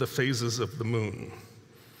table of the phases of the moon.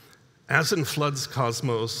 As in Flood's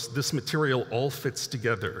cosmos, this material all fits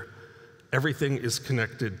together. Everything is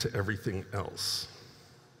connected to everything else.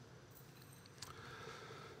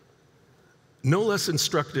 No less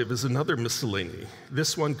instructive is another miscellany,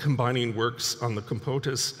 this one combining works on the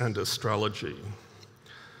compotus and astrology.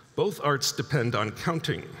 Both arts depend on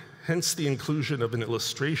counting, hence the inclusion of an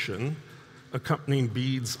illustration accompanying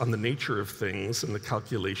beads on the nature of things and the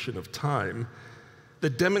calculation of time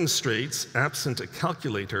that demonstrates, absent a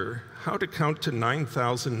calculator, how to count to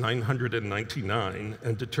 9,999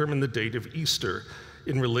 and determine the date of Easter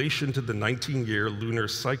in relation to the 19-year lunar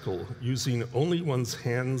cycle using only one's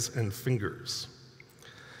hands and fingers.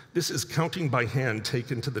 This is counting by hand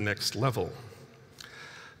taken to the next level.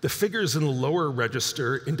 The figures in the lower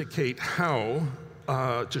register indicate how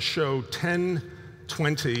to show 10,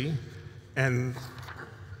 20, and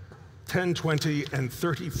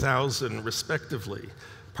 30,000 respectively,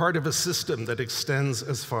 part of a system that extends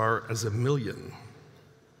as far as 1,000,000.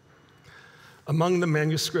 Among the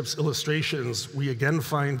manuscript's illustrations, we again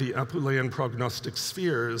find the Apuleian prognostic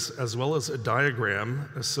spheres, as well as a diagram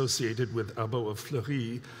associated with Abbot of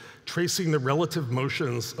Fleury, tracing the relative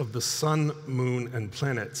motions of the sun, moon, and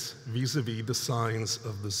planets vis-a-vis the signs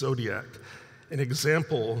of the zodiac, an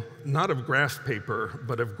example not of graph paper,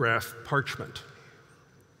 but of graph parchment.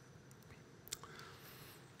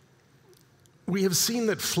 We have seen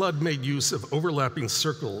that Flood made use of overlapping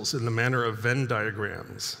circles in the manner of Venn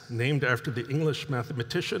diagrams, named after the English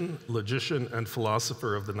mathematician, logician, and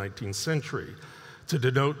philosopher of the 19th century, to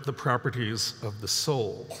denote the properties of the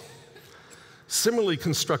soul. Similarly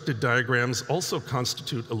constructed diagrams also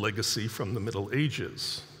constitute a legacy from the Middle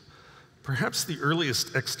Ages. Perhaps the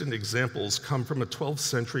earliest extant examples come from a 12th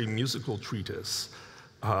century musical treatise,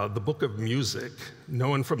 the Book of Music,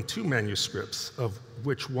 known from 2 manuscripts, of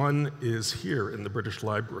which one is here in the British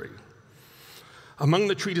Library. Among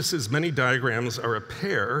the treatise's many diagrams are a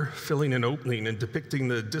pair filling an opening and depicting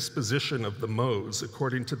the disposition of the modes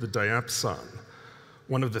according to the diapason,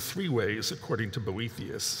 one of the 3 ways, according to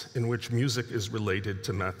Boethius, in which music is related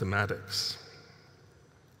to mathematics.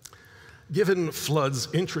 Given Flood's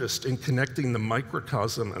interest in connecting the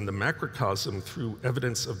microcosm and the macrocosm through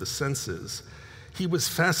evidence of the senses, He was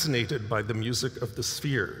fascinated by the music of the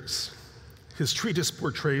spheres. His treatise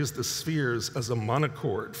portrays the spheres as a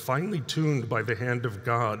monochord, finely tuned by the hand of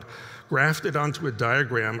God, grafted onto a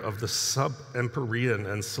diagram of the sub-empyrean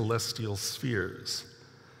and celestial spheres.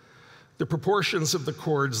 The proportions of the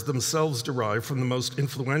chords themselves derive from the most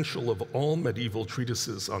influential of all medieval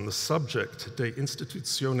treatises on the subject, De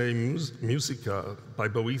Institutione Musica by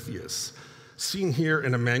Boethius, seen here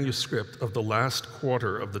in a manuscript of the last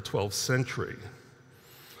quarter of the 12th century.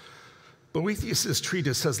 Boethius's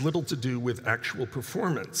treatise has little to do with actual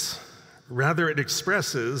performance. Rather, it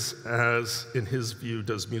expresses, as in his view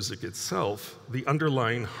does music itself, the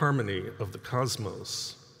underlying harmony of the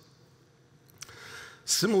cosmos.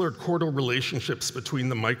 Similar chordal relationships between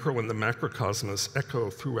the micro and the macrocosmos echo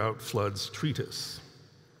throughout Flood's treatise.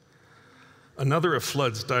 Another of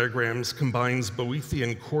Flood's diagrams combines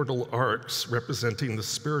Boethian chordal arcs representing the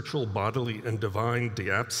spiritual, bodily, and divine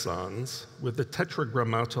diapasons with the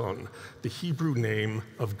tetragrammaton, the Hebrew name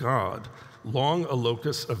of God, long a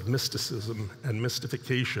locus of mysticism and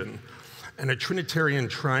mystification, and a Trinitarian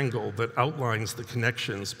triangle that outlines the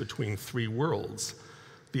connections between three worlds,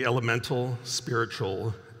 the elemental,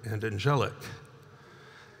 spiritual, and angelic.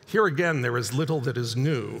 Here again, there is little that is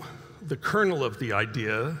new. The kernel of the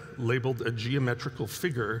idea, labeled a geometrical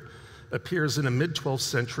figure, appears in a mid-12th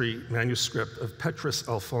century manuscript of Petrus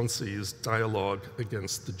Alfonsi's Dialogue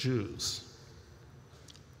Against the Jews.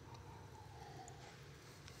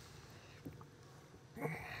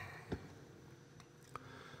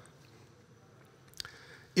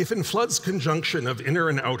 If in Flood's conjunction of inner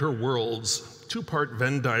and outer worlds, two-part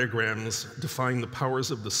Venn diagrams define the powers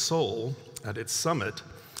of the soul at its summit,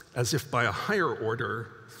 as if by a higher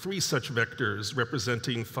order, three such vectors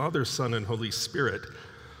representing Father, Son, and Holy Spirit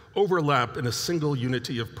overlap in a single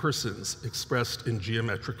unity of persons expressed in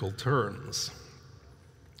geometrical terms.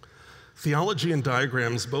 Theology and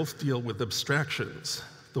diagrams both deal with abstractions.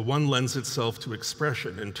 The one lends itself to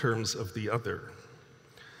expression in terms of the other.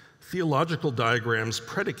 Theological diagrams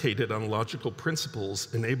predicated on logical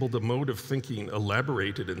principles enabled a mode of thinking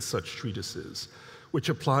elaborated in such treatises, which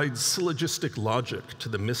applied syllogistic logic to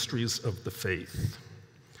the mysteries of the faith.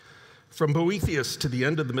 From Boethius to the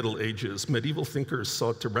end of the Middle Ages, medieval thinkers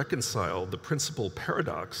sought to reconcile the principal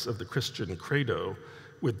paradox of the Christian credo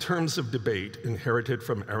with terms of debate inherited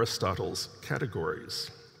from Aristotle's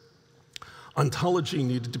categories. Ontology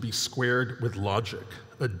needed to be squared with logic,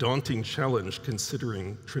 a daunting challenge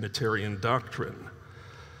considering Trinitarian doctrine.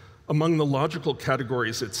 Among the logical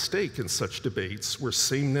categories at stake in such debates were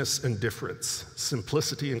sameness and difference,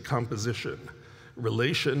 simplicity and composition,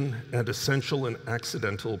 relation, and essential and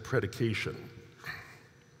accidental predication.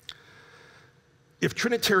 If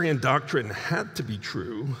Trinitarian doctrine had to be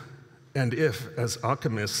true, and if, as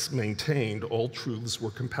alchemists maintained, all truths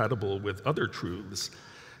were compatible with other truths,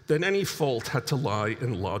 then any fault had to lie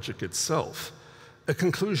in logic itself, a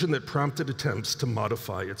conclusion that prompted attempts to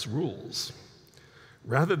modify its rules.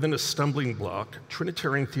 Rather than a stumbling block,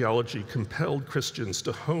 Trinitarian theology compelled Christians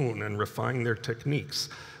to hone and refine their techniques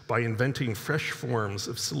by inventing fresh forms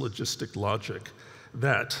of syllogistic logic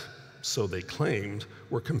that, so they claimed,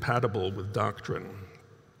 were compatible with doctrine.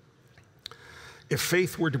 If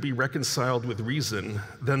faith were to be reconciled with reason,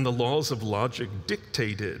 then the laws of logic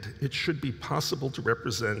dictated it should be possible to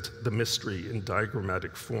represent the mystery in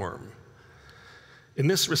diagrammatic form. In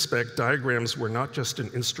this respect, diagrams were not just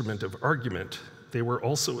an instrument of argument, they were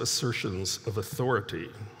also assertions of authority.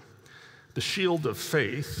 The shield of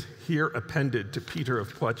faith, here appended to Peter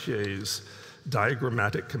of Poitiers'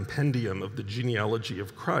 diagrammatic compendium of the genealogy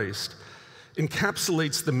of Christ,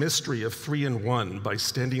 encapsulates the mystery of three in one by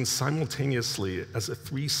standing simultaneously as a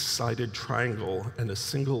three-sided triangle and a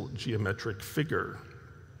single geometric figure.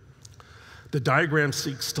 The diagram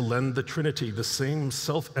seeks to lend the Trinity the same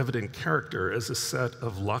self-evident character as a set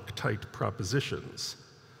of Loctite propositions.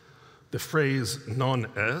 The phrase non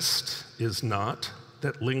est, is not,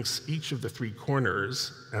 that links each of the three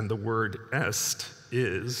corners, and the word est,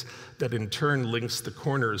 is, that in turn links the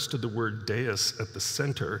corners to the word deus at the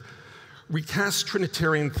center, recast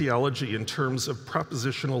Trinitarian theology in terms of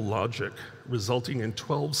propositional logic, resulting in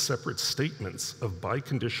 12 separate statements of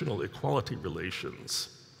biconditional equality relations.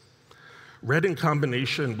 Read in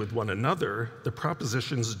combination with one another, the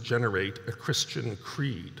propositions generate a Christian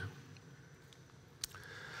creed.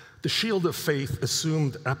 The shield of faith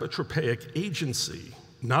assumed apotropaic agency,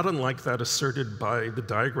 not unlike that asserted by the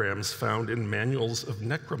diagrams found in manuals of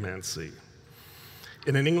necromancy.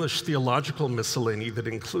 In an English theological miscellany that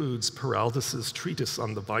includes Peraldus's treatise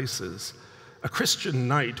on the vices, A Christian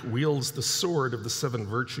knight wields the sword of the 7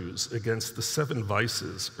 virtues against the 7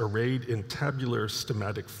 vices arrayed in tabular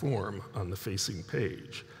schematic form on the facing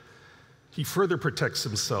page. He further protects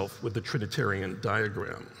himself with the Trinitarian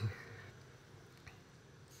diagram.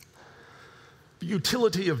 The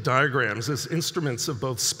utility of diagrams as instruments of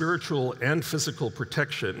both spiritual and physical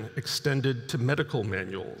protection extended to medical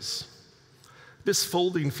manuals. This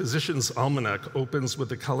folding physician's almanac opens with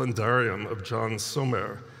the calendarium of John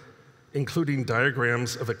Sommer, including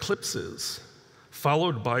diagrams of eclipses,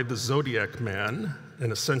 followed by the zodiac man,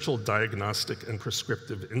 an essential diagnostic and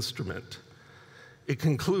prescriptive instrument. It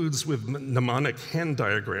concludes with mnemonic hand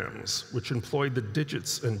diagrams, which employ the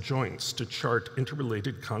digits and joints to chart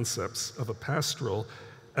interrelated concepts of a pastoral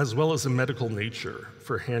as well as a medical nature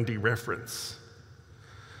for handy reference.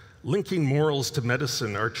 Linking morals to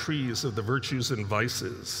medicine are trees of the virtues and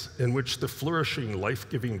vices, in which the flourishing,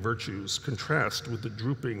 life-giving virtues contrast with the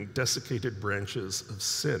drooping, desiccated branches of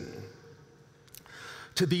sin.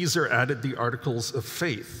 To these are added the articles of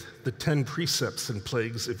faith, the 10 precepts and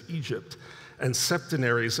plagues of Egypt, and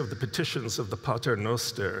septenaries of the petitions of the Pater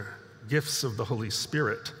Noster, gifts of the Holy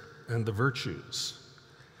Spirit, and the virtues.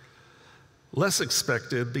 Less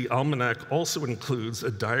expected, the almanac also includes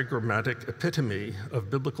a diagrammatic epitome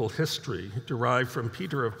of biblical history derived from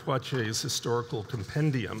Peter of Poitiers' historical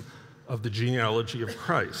compendium of the genealogy of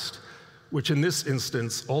Christ, which in this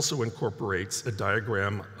instance also incorporates a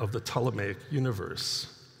diagram of the Ptolemaic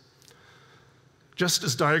universe. Just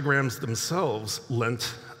as diagrams themselves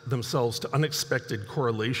lent themselves to unexpected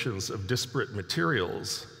correlations of disparate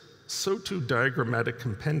materials, so too diagrammatic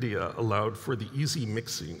compendia allowed for the easy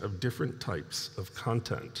mixing of different types of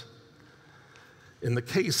content. In the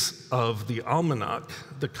case of the almanac,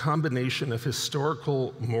 the combination of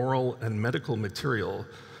historical, moral, and medical material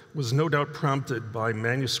was no doubt prompted by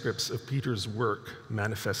manuscripts of Peter's work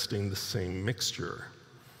manifesting the same mixture.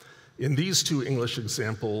 In these 2 English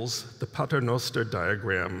examples, the Pater Noster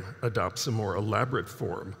diagram adopts a more elaborate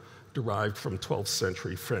form derived from 12th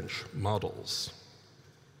century French models.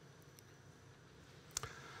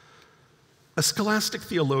 A scholastic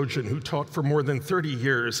theologian who taught for more than 30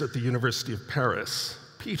 years at the University of Paris,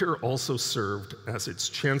 Peter also served as its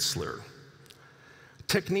chancellor.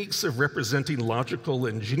 Techniques of representing logical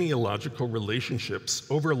and genealogical relationships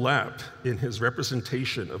overlap in his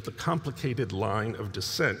representation of the complicated line of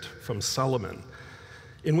descent from Solomon,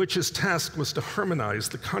 in which his task was to harmonize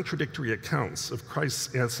the contradictory accounts of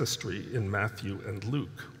Christ's ancestry in Matthew and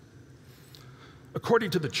Luke.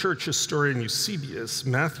 According to the church historian Eusebius,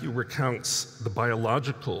 Matthew recounts the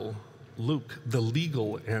biological, Luke the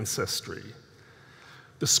legal ancestry.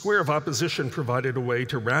 The square of opposition provided a way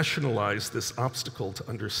to rationalize this obstacle to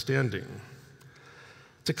understanding.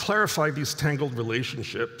 To clarify these tangled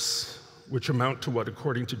relationships, which amount to what,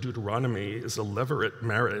 according to Deuteronomy, is a levirate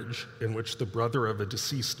marriage in which the brother of a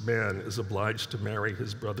deceased man is obliged to marry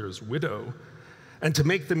his brother's widow, and to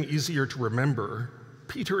make them easier to remember,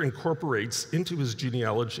 Peter incorporates into his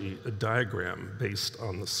genealogy a diagram based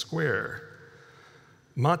on the square.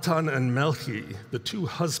 Matan and Melchi, the 2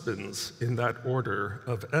 husbands in that order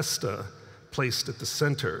of Esther, placed at the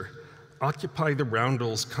center, occupy the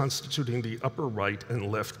roundels constituting the upper right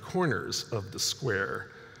and left corners of the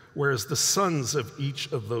square, whereas the sons of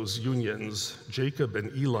each of those unions, Jacob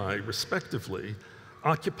and Eli respectively,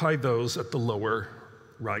 occupy those at the lower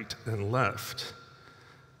right and left.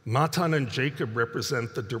 Matan and Jacob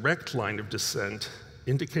represent the direct line of descent,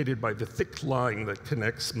 indicated by the thick line that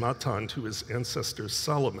connects Matan to his ancestor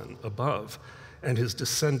Solomon above and his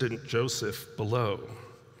descendant Joseph below.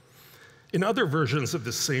 In other versions of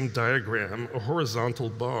this same diagram, a horizontal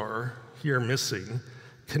bar, here missing,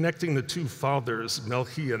 connecting the 2 fathers,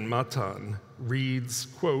 Melchi and Matan, reads,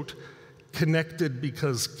 quote, connected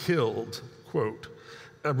because killed, quote,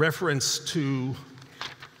 a reference to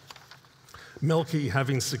Melchi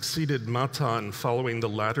having succeeded Matan following the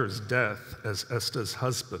latter's death as Esther's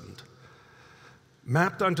husband.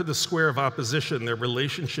 Mapped onto the square of opposition, their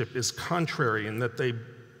relationship is contrary in that they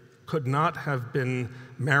could not have been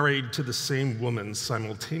married to the same woman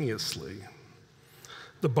simultaneously.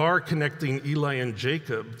 The bar connecting Eli and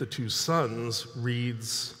Jacob, the 2 sons,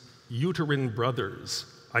 reads, uterine brothers,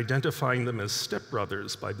 identifying them as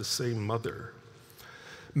stepbrothers by the same mother.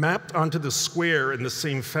 Mapped onto the square in the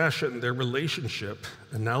same fashion, their relationship,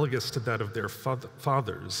 analogous to that of their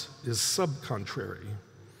fathers, is subcontrary.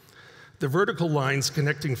 The vertical lines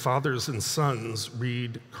connecting fathers and sons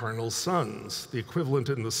read carnal sons, the equivalent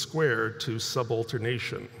in the square to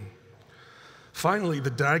subalternation. Finally,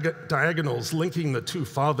 the diagonals linking the 2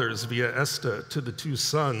 fathers via Esther to the 2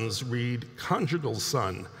 sons read conjugal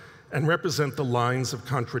son, and represent the lines of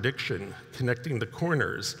contradiction connecting the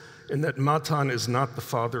corners, in that Matan is not the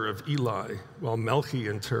father of Eli, while Melchi,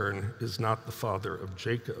 in turn, is not the father of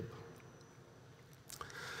Jacob.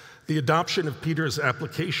 The adoption of Peter's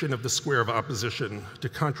application of the square of opposition to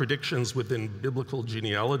contradictions within biblical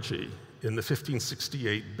genealogy in the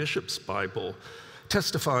 1568 Bishop's Bible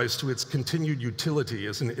testifies to its continued utility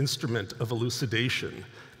as an instrument of elucidation,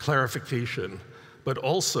 clarification, but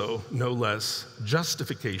also, no less,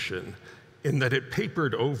 justification, in that it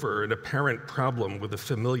papered over an apparent problem with a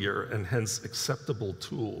familiar and hence acceptable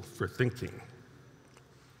tool for thinking.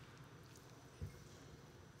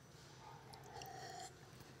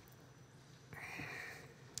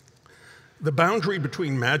 The boundary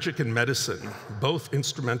between magic and medicine, both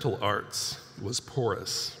instrumental arts, was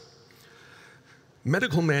porous.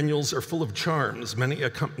 Medical manuals are full of charms, many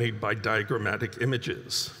accompanied by diagrammatic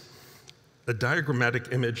images. A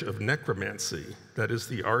diagrammatic image of necromancy, that is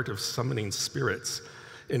the art of summoning spirits,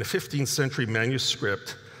 in a 15th century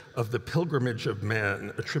manuscript of the Pilgrimage of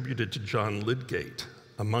Man attributed to John Lydgate,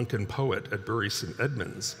 a monk and poet at Bury St.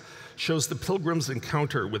 Edmunds, shows the pilgrim's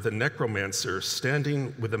encounter with a necromancer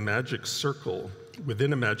standing with a magic circle,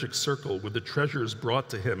 within a magic circle, with the treasures brought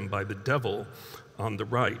to him by the devil on the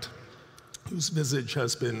right, whose visage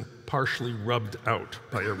has been partially rubbed out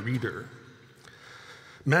by a reader.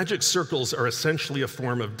 Magic circles are essentially a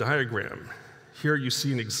form of diagram. Here you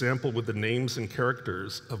see an example with the names and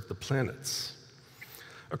characters of the planets.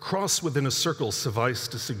 A cross within a circle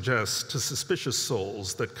sufficed to suggest to suspicious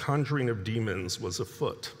souls that conjuring of demons was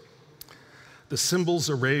afoot. The symbols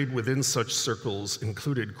arrayed within such circles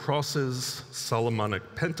included crosses,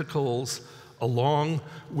 Solomonic pentacles, along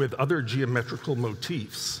with other geometrical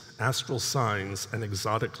motifs, astral signs, and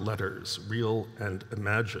exotic letters, real and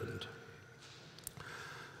imagined.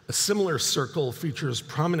 A similar circle features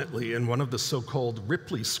prominently in one of the so-called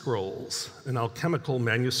Ripley scrolls, an alchemical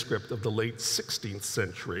manuscript of the late 16th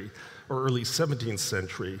century or early 17th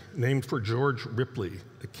century, named for George Ripley,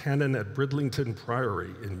 a canon at Bridlington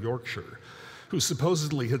Priory in Yorkshire, who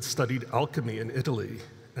supposedly had studied alchemy in Italy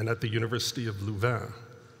and at the University of Louvain.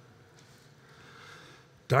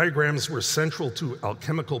 Diagrams were central to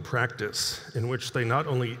alchemical practice, in which they not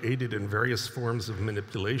only aided in various forms of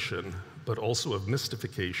manipulation, but also of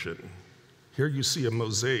mystification. Here you see a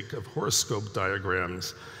mosaic of horoscope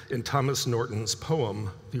diagrams in Thomas Norton's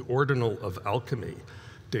poem, The Ordinal of Alchemy,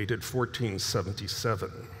 dated 1477.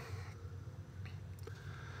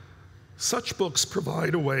 Such books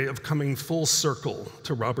provide a way of coming full circle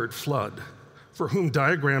to Robert Fludd, for whom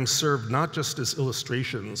diagrams served not just as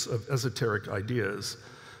illustrations of esoteric ideas,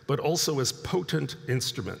 but also as potent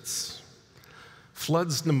instruments.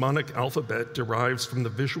 Fludd's mnemonic alphabet derives from the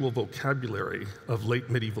visual vocabulary of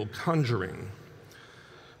late medieval conjuring.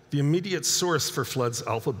 The immediate source for Fludd's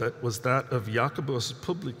alphabet was that of Jacobus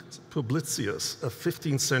Publicius, a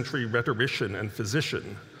 15th century rhetorician and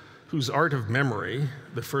physician, whose Art of Memory,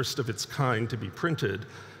 the first of its kind to be printed,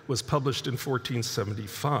 was published in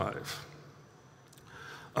 1475.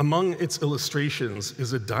 Among its illustrations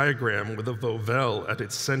is a diagram with a vowel at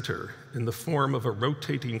its center in the form of a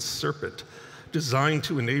rotating serpent, designed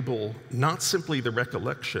to enable not simply the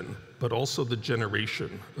recollection, but also the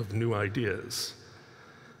generation of new ideas.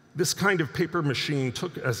 This kind of paper machine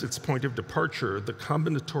took as its point of departure the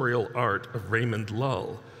combinatorial art of Raymond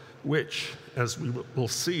Lull, which, as we will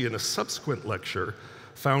see in a subsequent lecture,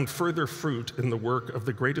 found further fruit in the work of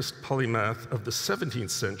the greatest polymath of the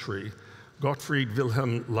 17th century, Gottfried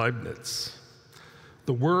Wilhelm Leibniz.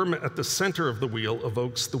 The worm at the center of the wheel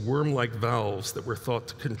evokes the worm-like valves that were thought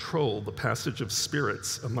to control the passage of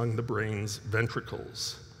spirits among the brain's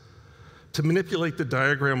ventricles. To manipulate the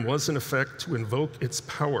diagram was, in effect, to invoke its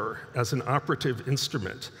power as an operative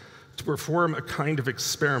instrument to perform a kind of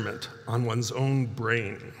experiment on one's own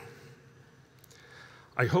brain.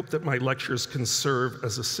 I hope that my lectures can serve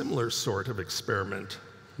as a similar sort of experiment,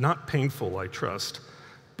 not painful, I trust,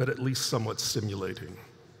 but at least somewhat stimulating.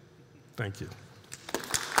 Thank you.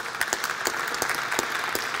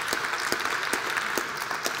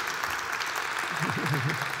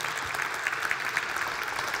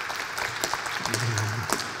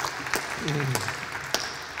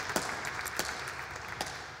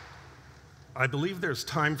 I believe there's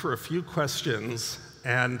time for a few questions,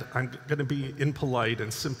 and I'm going to be impolite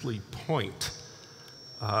and simply point,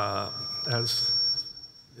 as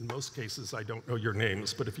in most cases I don't know your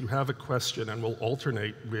names, but if you have a question, and we'll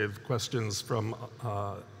alternate with questions from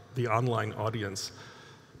the online audience,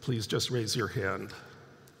 please just raise your hand.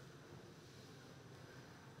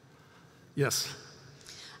 Yes?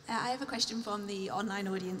 I have a question from the online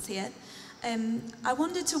audience here. I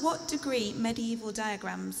wondered to what degree medieval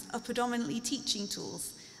diagrams are predominantly teaching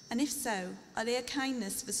tools, and if so, are they a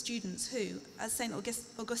kindness for students who, as St.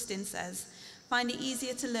 Augustine says, find it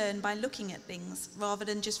easier to learn by looking at things rather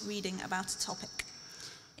than just reading about a topic?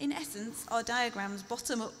 In essence, are diagrams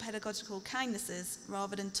bottom-up pedagogical kindnesses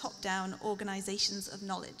rather than top-down organizations of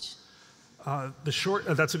knowledge?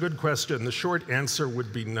 That's a good question. The short answer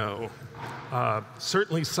would be no.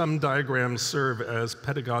 Certainly some diagrams serve as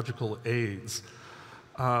pedagogical aids,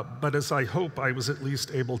 but as I hope I was at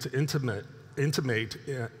least able to intimate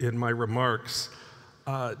in my remarks,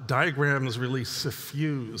 diagrams really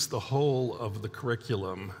suffuse the whole of the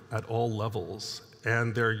curriculum at all levels,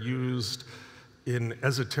 and they're used in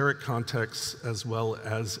esoteric contexts as well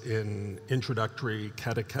as in introductory,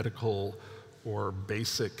 catechetical, or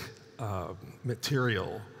basic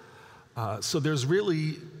material. So there's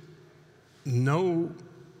really no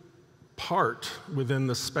part within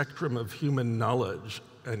the spectrum of human knowledge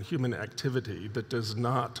and human activity that does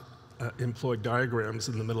not employ diagrams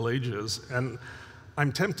in the Middle Ages. And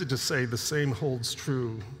I'm tempted to say the same holds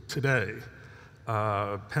true today.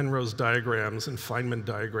 Penrose diagrams and Feynman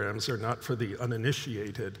diagrams are not for the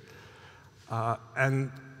uninitiated.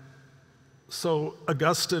 And so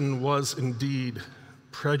Augustine was indeed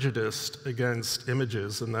prejudiced against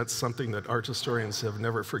images, and that's something that art historians have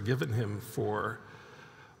never forgiven him for.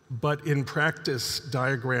 But in practice,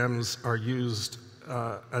 diagrams are used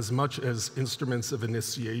as much as instruments of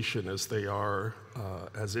initiation as they are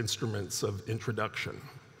as instruments of introduction.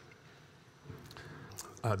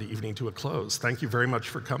 The evening to a close. Thank you very much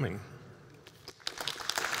for coming.